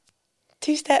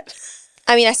 2-step.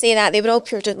 I mean, I say that, they were all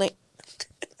pure doing like,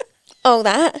 all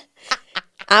that.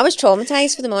 I was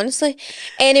traumatised for them, honestly.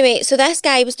 Anyway, so this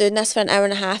guy was doing this for an hour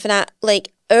and a half, and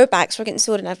our backs were getting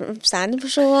sore and everything from standing for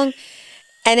so long.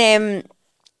 And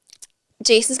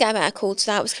Jason's got a bit of cold,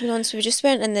 so that was coming on, so we just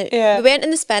weren't in the we weren't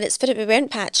in the spirits for it, we weren't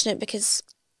patching it because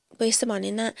waste of money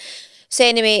in that. So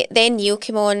anyway, then Neil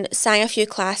came on, sang a few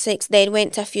classics, then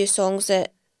went to a few songs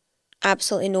that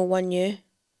absolutely no one knew.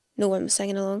 No one was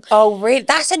singing along. Oh, really?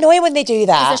 That's annoying when they do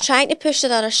They're that. trying to push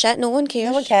the other shit, no one cares.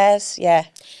 No one cares. Yeah.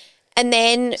 And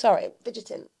then Sorry,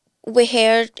 fidgeting. we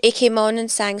heard, he came on and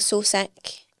sang So Sick.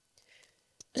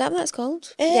 Is that what that's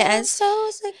called? Yeah, it is. So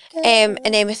sick. And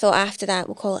then we thought after that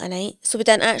we'll call it a night. So we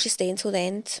didn't actually stay until the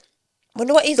end.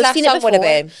 Wonder what his We've last seen it song would have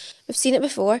before. been. We've seen it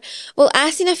before. Well, I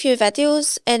seen a few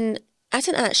videos and I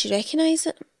didn't actually recognise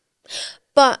it.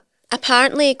 But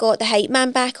apparently it got the hype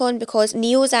man back on because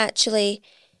Neo's actually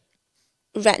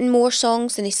written more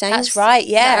songs than he sings. That's right,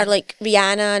 yeah. That are like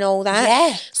Rihanna and all that.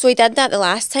 Yeah. So he did that the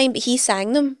last time, but he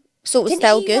sang them. So it was Didn't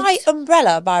still he good. write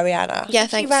Umbrella by Rihanna? Yeah, I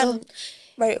think he so.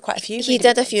 Wrote quite a few. He really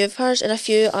did good a few ones. of hers and a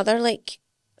few other like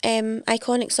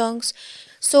iconic songs.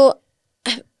 So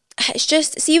it's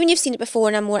just, see, when you've seen it before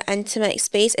in a more intimate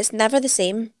space, it's never the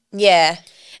same. Yeah.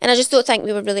 And I just don't think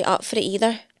we were really up for it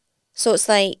either. So it's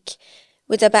like,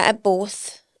 we did a bit of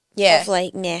both. Yeah. Of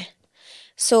like, nah.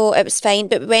 So it was fine.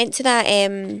 But we went to that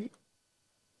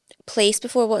place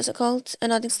before, what's it called? In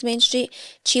Uddingston Main Street?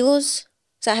 Chilo's?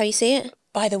 Is that how you say it?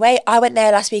 By the way, I went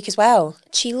there last week as well.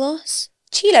 Chilo's?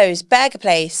 Chilo's burger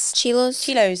place. Chilo's?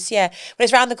 Chilo's, yeah. Well,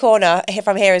 it's round the corner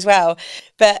from here as well.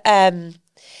 But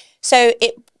so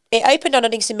it opened on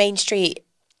Uddingston Main Street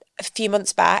a few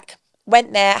months back.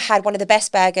 Went there, had one of the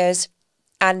best burgers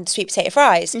and sweet potato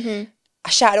fries. Mm-hmm. I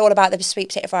shouted all about the sweet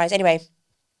potato fries. Anyway,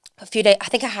 a few days, I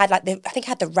think I had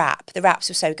the wrap. The wraps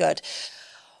were so good.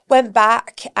 Went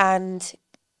back and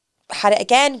had it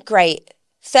again. Great.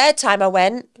 Third time I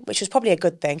went, which was probably a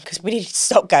good thing because we needed to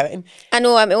stop going. I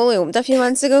know, I only opened a few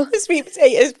months ago. The sweet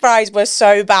potato fries were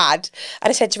so bad. And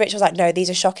I said to Rich, I was like, no, these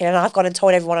are shocking. And I've gone and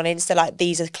told everyone on Insta, like,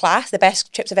 these are class, the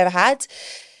best chips I've ever had.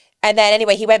 And then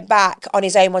anyway, he went back on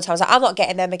his own one time. I was like, I'm not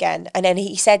getting them again. And then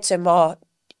he said to him,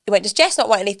 he went, does Jess not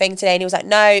want anything today? And he was like,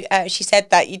 no, she said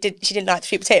that she didn't like the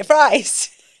sweet potato fries.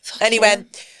 And he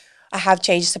went, I have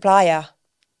changed supplier.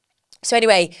 So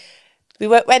anyway, we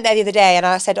went there the other day and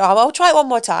I said, I'll try it one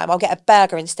more time. I'll get a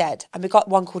burger instead. And we got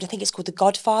one called, I think it's called the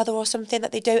Godfather or something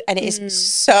that they do. And it is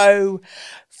so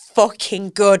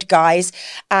fucking good, guys.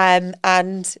 And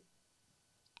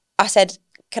I said,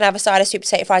 can I have a side of sweet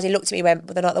potato fries? He looked at me and went,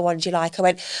 well, they're not the ones you like. I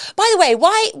went, by the way,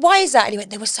 why is that? And he went,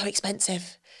 they were so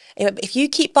expensive. And he went, if you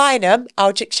keep buying them,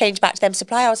 I'll change back to them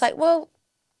supply. I was like, well,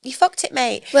 you fucked it,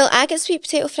 mate. Well, I get sweet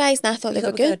potato fries and I thought they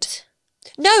were good.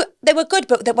 No, they were good,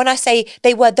 but when I say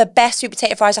they were the best sweet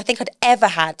potato fries I think I'd ever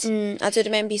had. I do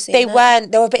remember you saying They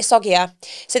that. they were a bit soggier.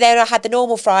 So then I had the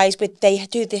normal fries they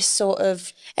do this sort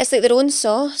of... It's like their own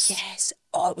sauce. Yes.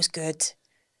 Oh, it was good.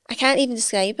 I can't even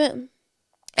describe it.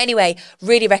 Anyway,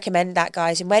 really recommend that,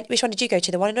 guys. And which one did you go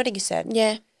to? The one in Uddingston?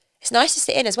 Yeah. It's nice to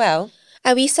sit in as well.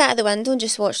 We sat at the window and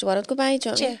just watched the world go by, do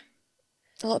you know what I Yeah. mean?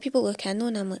 A lot of people look in though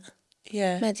and I'm like,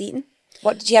 Yeah. mid eating.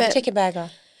 What, did you have a But- chicken burger?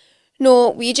 No,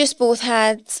 we just both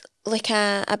had like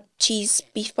a cheese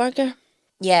beef burger.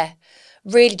 Yeah.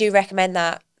 Really do recommend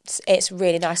that. It's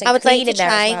really nice. And I would like clean to in there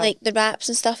as try well. like the wraps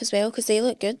and stuff as well because they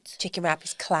look good. Chicken wrap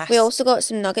is class. We also got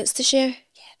some nuggets to share.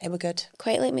 Yeah, they were good.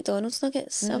 Quite like McDonald's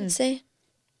nuggets, I would say.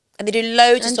 And they do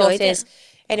loads of Enjoyed sauces. it.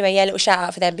 Anyway, yeah, a little shout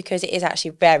out for them because it is actually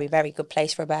a very, very good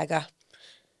place for a burger.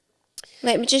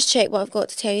 Let me just check what I've got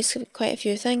to tell you. 'Cause I've got quite a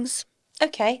few things.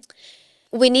 Okay.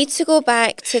 We need to go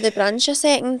back to the brunch a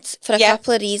second for a Yeah.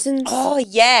 couple of reasons. Oh,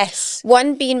 yes.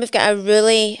 One being we've got a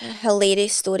really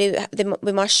hilarious story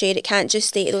we must share. It can't just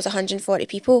stay to those 140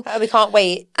 people. We can't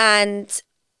wait. And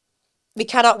We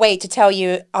cannot wait to tell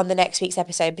you on the next week's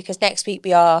episode because next week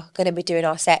we are going to be doing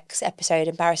our sex episode,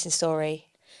 embarrassing story.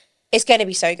 It's going to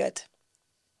be so good.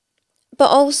 but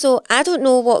also, I don't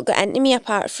know what got into me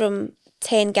apart from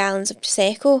 10 gallons of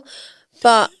Prosecco,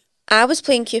 but I was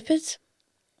playing Cupid.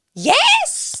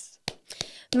 Yes!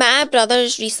 My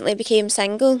brothers recently became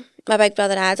single, my big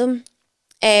brother Adam.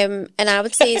 And I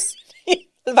would say,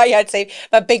 But you had to say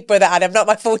my big brother Adam, not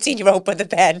my 14-year-old brother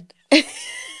Ben.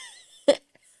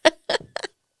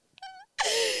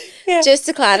 just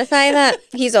to clarify that,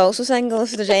 he's also single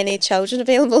if there's any children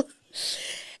available.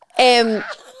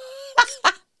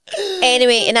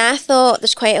 Anyway, and I thought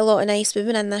there's quite a lot of nice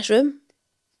women in this room.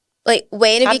 Like,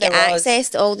 when have you And got there was. access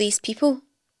to all these people?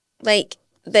 Like,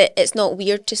 that it's not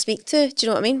weird to speak to. Do you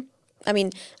know what I mean? I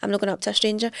mean, I'm not going up to a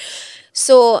stranger.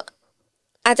 So,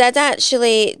 I did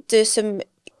actually do some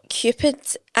Cupid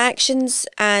actions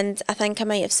and I think I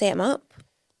might have set him up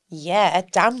Yeah,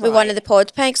 damn right. with one of the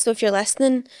pod pigs. So, if you're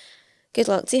listening, good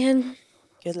luck to him.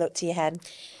 Good luck to your hen.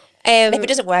 And if it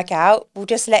doesn't work out, we'll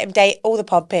just let him date all the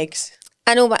pod pigs.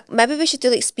 I know, but maybe we should do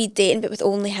like speed dating, but with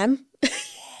only him.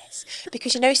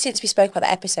 Because, since we spoke about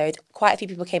that episode, quite a few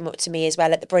people came up to me as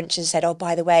well at the brunch and said, oh,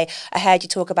 by the way, I heard you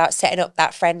talk about setting up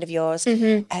that friend of yours.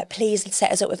 Please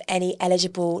set us up with any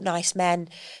eligible, nice men.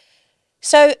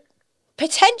 So,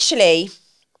 potentially,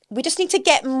 we just need to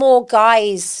get more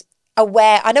guys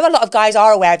aware. I know a lot of guys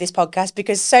are aware of this podcast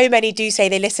because so many do say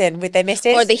they listen with their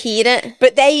missus. Or they hear it.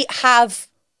 But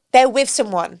they're with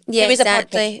someone Yeah, who is a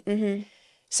pod pig. exactly.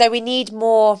 So we need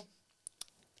more.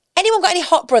 Anyone got any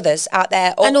hot brothers out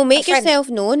there? Or I know, a make friend? yourself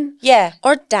known. Yeah.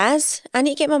 Or Daz. I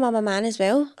need to get my mum a man as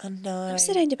well. I know. I'm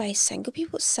surrounded by single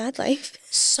people. It's a sad life.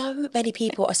 So many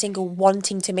people are single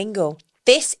wanting to mingle.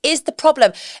 This is the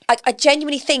problem. I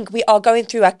genuinely think we are going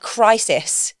through a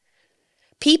crisis.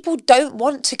 People don't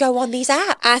want to go on these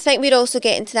apps. I think we're also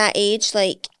getting to that age,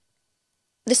 like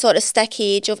the sort of stick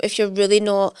age of if you're really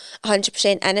not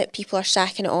 100% in it, people are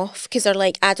sacking it off because they're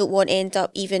like, I don't want to end up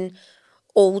even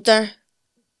older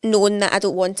knowing that I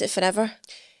don't want it forever.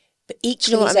 But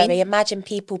equally, Zoe, imagine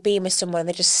people being with someone and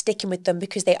they're just sticking with them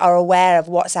because they are aware of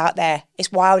what's out there.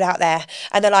 It's wild out there.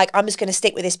 And they're like, I'm just going to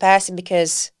stick with this person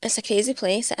because... It's a crazy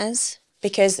place, it is.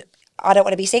 Because I don't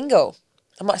want to be single.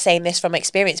 I'm not saying this from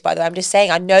experience, by the way. I'm just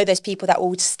saying I know there's people that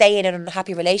will stay in an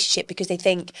unhappy relationship because they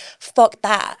think, fuck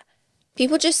that.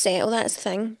 People just settle, that's the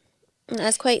thing.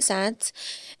 That's quite sad.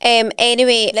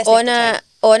 Anyway,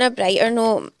 on a brighter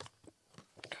note,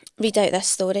 read out this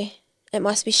story. It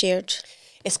must be shared.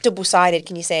 It's double-sided,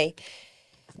 can you see?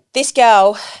 This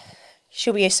girl,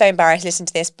 she'll be so embarrassed to listen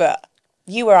to this, but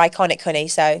you were iconic, honey,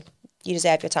 so you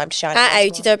deserve your time to shine. I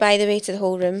outed her, by the way, to the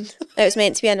whole room. It was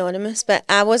meant to be anonymous, but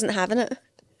I wasn't having it.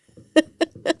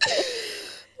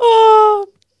 Oh.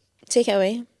 Take it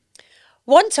away.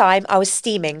 One time I was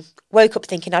steaming, woke up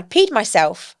thinking I'd peed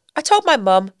myself. I told my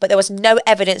mum, but there was no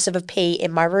evidence of a pee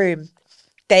in my room.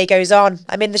 Day goes on.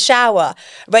 I'm in the shower,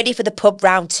 ready for the pub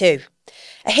round 2.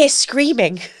 I hear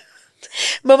screaming.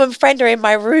 Mum and friend are in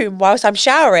my room whilst I'm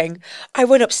showering. I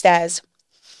run upstairs.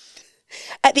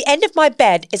 At the end of my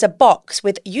bed is a box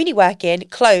with uniwork in,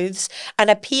 clothes, and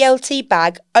a PLT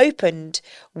bag opened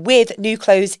with new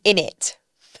clothes in it.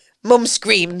 Mum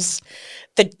screams.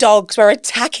 The dogs were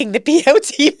attacking the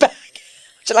PLT bag.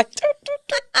 She's like,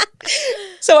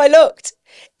 so I looked.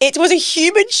 It was a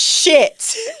human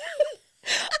shit.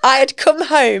 I had come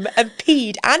home and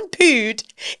peed and pooed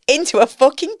into a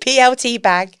fucking PLT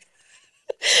bag.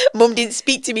 Mum didn't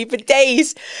speak to me for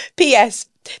days. P.S.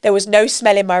 There was no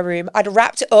smell in my room. I'd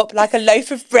wrapped it up like a loaf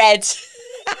of bread.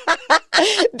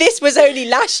 This was only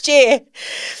last year.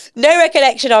 No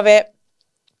recollection of it.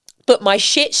 But my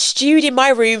shit stewed in my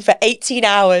room for 18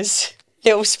 hours.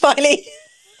 Little smiley.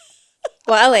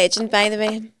 What a legend, by the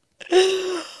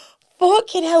way.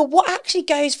 Fucking hell, what actually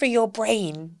goes through your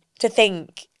brain to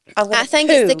think I think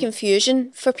it's the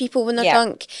confusion for people when they're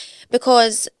drunk,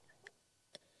 because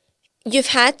you've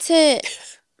had to...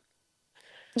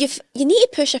 You need to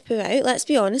push a poo out, let's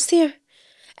be honest here.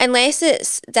 Unless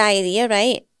it's diarrhea,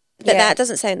 right? But that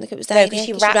doesn't sound like it was diarrhea. No, because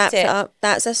she wrapped it up.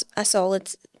 That's a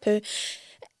solid poo.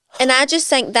 And I just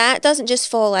think that doesn't just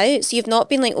fall out. So you've not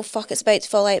been like, oh fuck, it's about to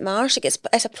fall out marsh. Like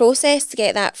it's a process to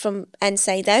get that from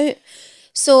inside out.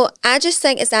 So I just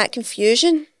think it's that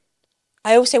confusion.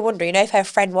 I also wonder, you know, if her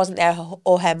friend wasn't there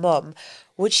or her mum,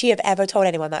 would she have ever told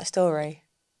anyone that story?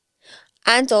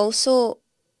 And also,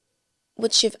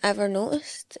 would she have ever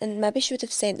noticed? And maybe she would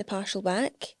have sent the parcel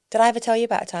back. Did I ever tell you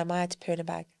about a time I had to poo in a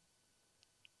bag?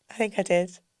 I think I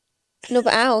did. No,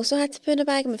 but I also had to poo in a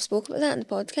bag, and we've spoken about that in the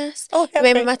podcast. Oh,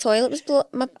 remember my toilet was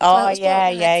blocked?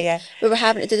 Yeah. We were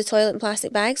having to do the toilet in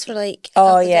plastic bags for like a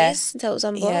couple of days until it was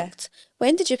unblocked. Yeah.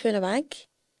 When did you poo in a bag?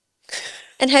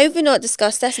 And how have we not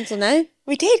discussed this until now?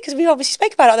 We did, because we obviously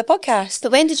spoke about it on the podcast.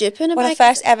 But when did you poo in a bag? When I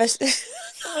first ever... I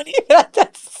can't even have to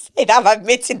say that, I'm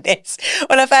admitting this.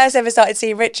 When I first ever started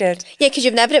seeing Richard. Yeah, because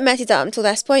you've never admitted that until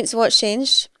this point, so what's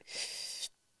changed?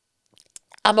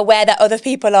 I'm aware that other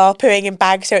people are pooing in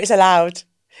bags, so it's allowed.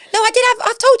 No,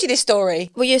 I've told you this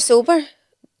story. Were you sober?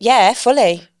 Yeah,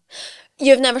 fully.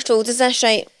 You've never told us this,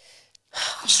 right?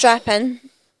 Strap in.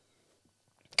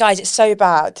 Guys, it's so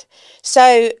bad.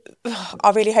 So,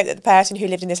 I really hope that the person who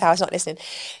lived in this house is not listening.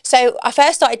 So, I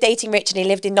first started dating Richard and he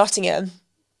lived in Nottingham.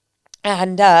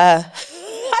 And I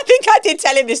think I did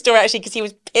tell him this story actually because he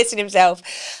was pissing himself.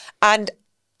 And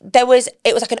it was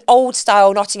like an old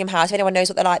style Nottingham house. If anyone knows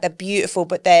what they're like, they're beautiful,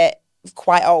 but they're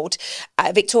quite old.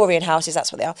 Victorian houses,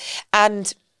 that's what they are.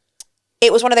 And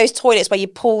it was one of those toilets where you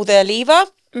pull the lever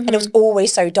and it was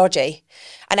always so dodgy.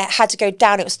 And it had to go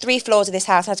down. It was 3 floors of this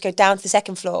house. I had to go down to the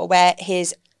 2nd floor where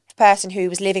his person who he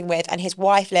was living with and his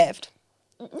wife lived.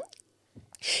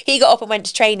 He got up and went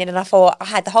to training, and I thought I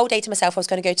had the whole day to myself. I was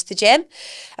going to go to the gym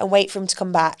and wait for him to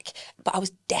come back. But I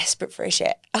was desperate for a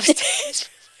shit. I was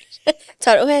desperate.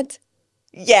 Turtlehead.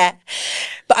 Yeah.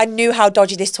 But I knew how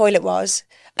dodgy this toilet was.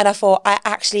 And I thought, I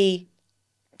actually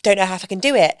don't know how I can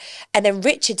do it. And then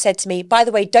Richard said to me, by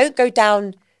the way, don't go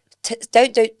down,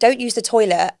 don't use the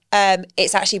toilet.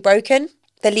 It's actually broken.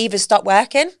 The levers stopped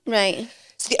working. Right.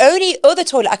 So the only other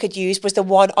toilet I could use was the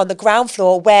one on the ground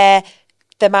floor where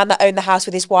the man that owned the house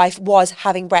with his wife was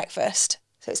having breakfast.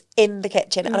 So it's in the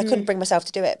kitchen. And I couldn't bring myself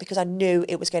to do it because I knew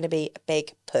it was going to be a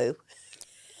big poo.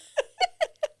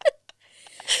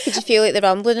 Did you feel like the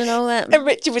rumbling and all that? And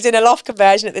Richard was in a loft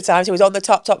conversion at the time, so he was on the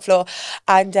top floor.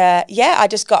 And I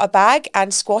just got a bag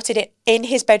and squatted it in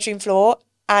his bedroom floor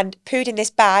and pooed in this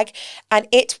bag. And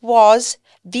it was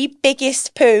the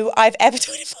biggest poo I've ever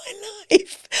done in my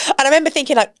life. And I remember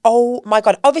thinking like, oh my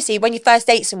God, obviously when you first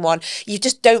date someone, you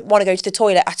just don't want to go to the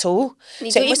toilet at all.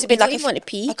 So it must have been like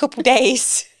a couple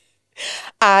days.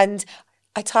 And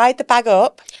I tied the bag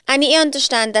up. I need to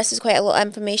understand, this is quite a lot of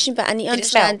information, but I need to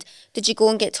understand, did you go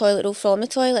and get toilet roll from the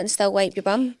toilet and still wipe your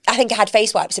bum? I think I had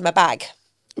face wipes in my bag.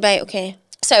 Right, okay.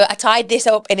 So I tied this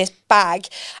up in this bag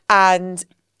and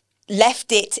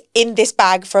left it in this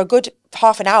bag for a good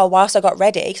half an hour whilst I got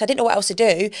ready because I didn't know what else to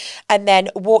do, and then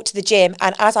walked to the gym.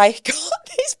 And as I got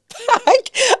this bag,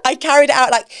 I carried it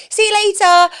out like, see you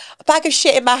later, a bag of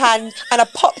shit in my hand, and I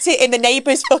popped it in the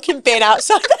neighbour's fucking bin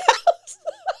outside the house.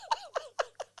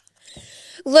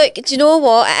 Look, do you know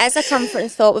what? It is a comforting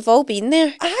thought. We've all been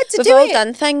there. I had to We've do all it.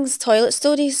 done things, toilet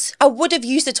stories. I would have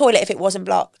used the toilet if it wasn't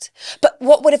blocked. But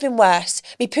what would have been worse?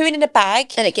 Me pooing in a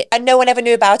bag and no one ever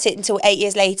knew about it until 8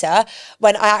 years later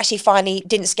when I actually finally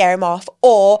didn't scare him off,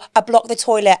 or I blocked the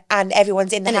toilet and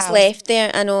everyone's in the house. And it's left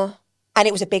there, I know. And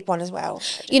it was a big one as well.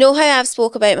 You know how I've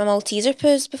spoke about my Malteser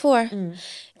poos before?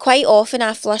 Quite often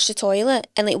I flush the toilet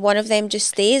and like one of them just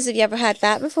stays. Have you ever had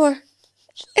that before?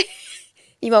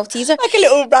 You Malteser? Like a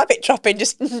little rabbit trapping,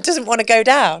 just doesn't want to go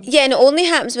down. Yeah, and it only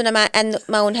happens when I'm in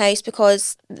my own house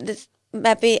because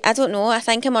maybe, I don't know, I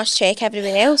think I must check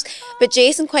everywhere else. But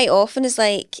Jason quite often is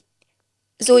like,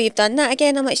 Zoe, you've done that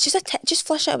again. I'm like, it's just just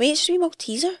flush it away. It's just a wee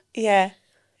Malteser. Yeah.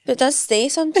 But it does stay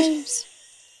sometimes.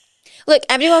 Look,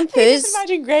 everyone I poos. just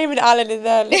imagine Graham and Alan in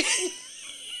there.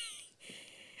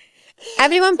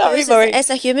 Everyone Sorry, poos. Maury. It's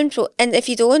a human and if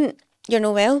you don't, you're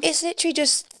no well. It's literally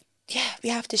just, yeah, we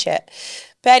have to shit.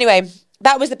 But anyway,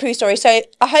 that was the poo story. So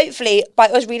hopefully by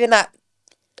us reading that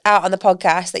out on the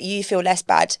podcast that you feel less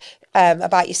bad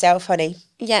about yourself, honey.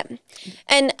 Yeah.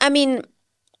 And I mean,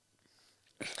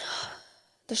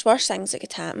 there's worse things that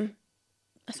could happen,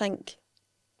 I think.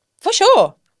 For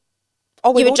sure.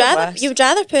 Oh, you would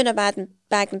rather poo in a bag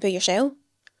than poo yourself.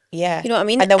 Yeah. You know what I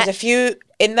mean? And there was a few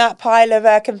in that pile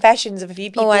of confessions of a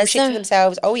few people shitting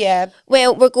themselves. Oh, yeah.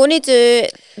 Well, we're going to do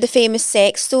the famous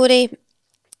sex story,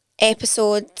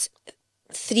 episode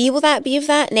 3, will that be of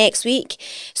that, next week?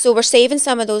 So we're saving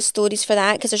some of those stories for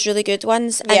that because there's really good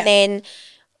ones. Yeah. And then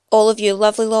all of you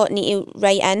lovely lot need to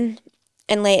write in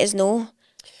and let us know.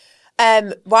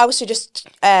 While we're just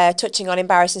touching on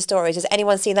embarrassing stories, has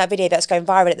anyone seen that video that's going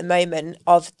viral at the moment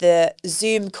of the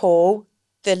Zoom call,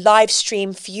 the live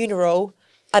stream funeral,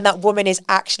 and that woman is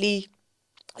actually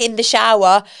in the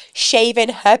shower shaving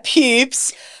her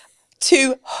pubes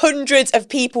to hundreds of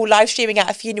people live streaming at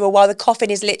a funeral while the coffin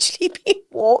is literally being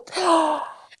walked?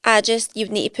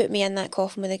 You'd need to put me in that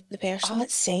coffin with the person. Oh,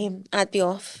 same. I'd be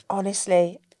off.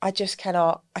 Honestly, I just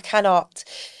cannot. I cannot.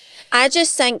 I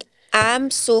just think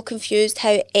I'm so confused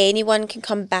how anyone can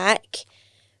come back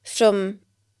from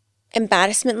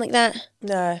embarrassment like that.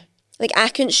 No. Like, I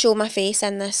couldn't show my face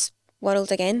in this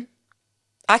world again.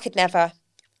 I could never.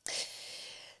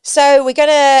 So we're going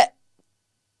to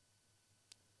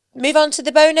move on to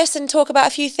the bonus and talk about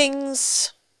a few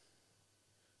things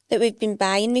that we've been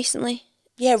buying recently.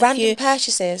 Yeah, random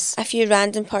purchases. A few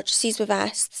random purchases we've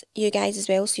asked you guys as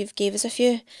well, so you've gave us a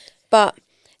few. But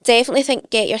definitely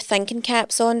get your thinking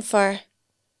caps on for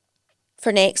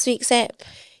next week's ep.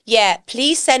 Yeah,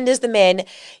 please send us them in.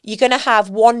 You're going to have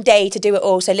one day to do it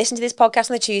all. So listen to this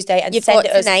podcast on the Tuesday and send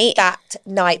it us that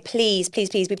night. Please, please,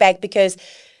 please, we beg, because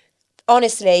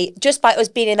honestly, just by us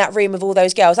being in that room with all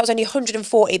those girls, that was only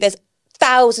 140. There's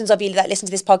thousands of you that listen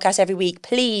to this podcast every week.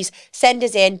 Please send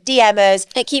us in, DM us.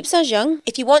 It keeps us young.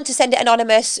 If you want to send it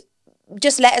anonymous,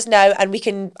 just let us know and we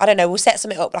can, I don't know, we'll set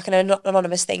something up like an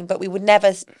anonymous thing, but we would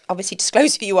never obviously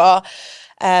disclose who you are.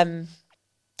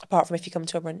 Apart from if you come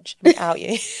to a brunch, we out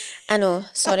you. I know,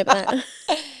 sorry about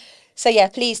that. So yeah,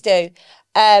 please do.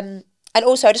 And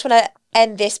also, I just want to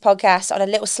end this podcast on a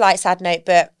little slight sad note,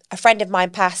 but a friend of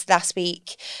mine passed last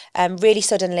week really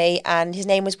suddenly, and his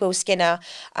name was Will Skinner,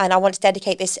 and I want to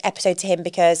dedicate this episode to him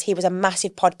because he was a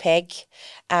massive pod pig,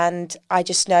 and I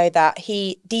just know that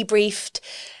he debriefed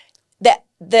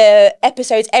the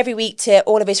episodes every week to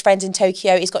all of his friends in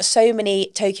Tokyo. He's got so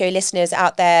many Tokyo listeners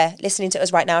out there listening to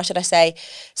us right now, should I say.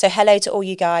 So hello to all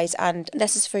you guys, and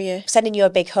this is for you. Sending you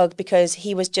a big hug because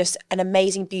he was just an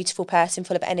amazing, beautiful person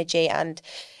full of energy, and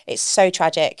it's so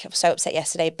tragic. I was so upset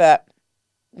yesterday, but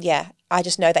yeah, I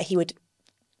just know that he would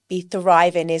be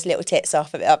thriving his little tits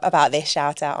off about this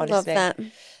shout out, honestly. Love that.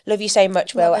 Love you so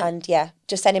much, Will. And yeah,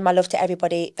 just sending my love to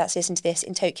everybody that's listening to this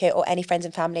in Tokyo or any friends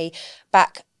and family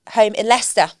back home in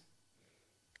Leicester.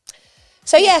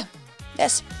 So yeah,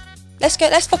 let's go.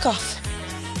 Let's fuck off.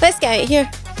 Let's get out of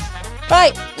here.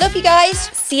 Right, love you guys.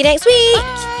 See you next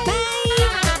week.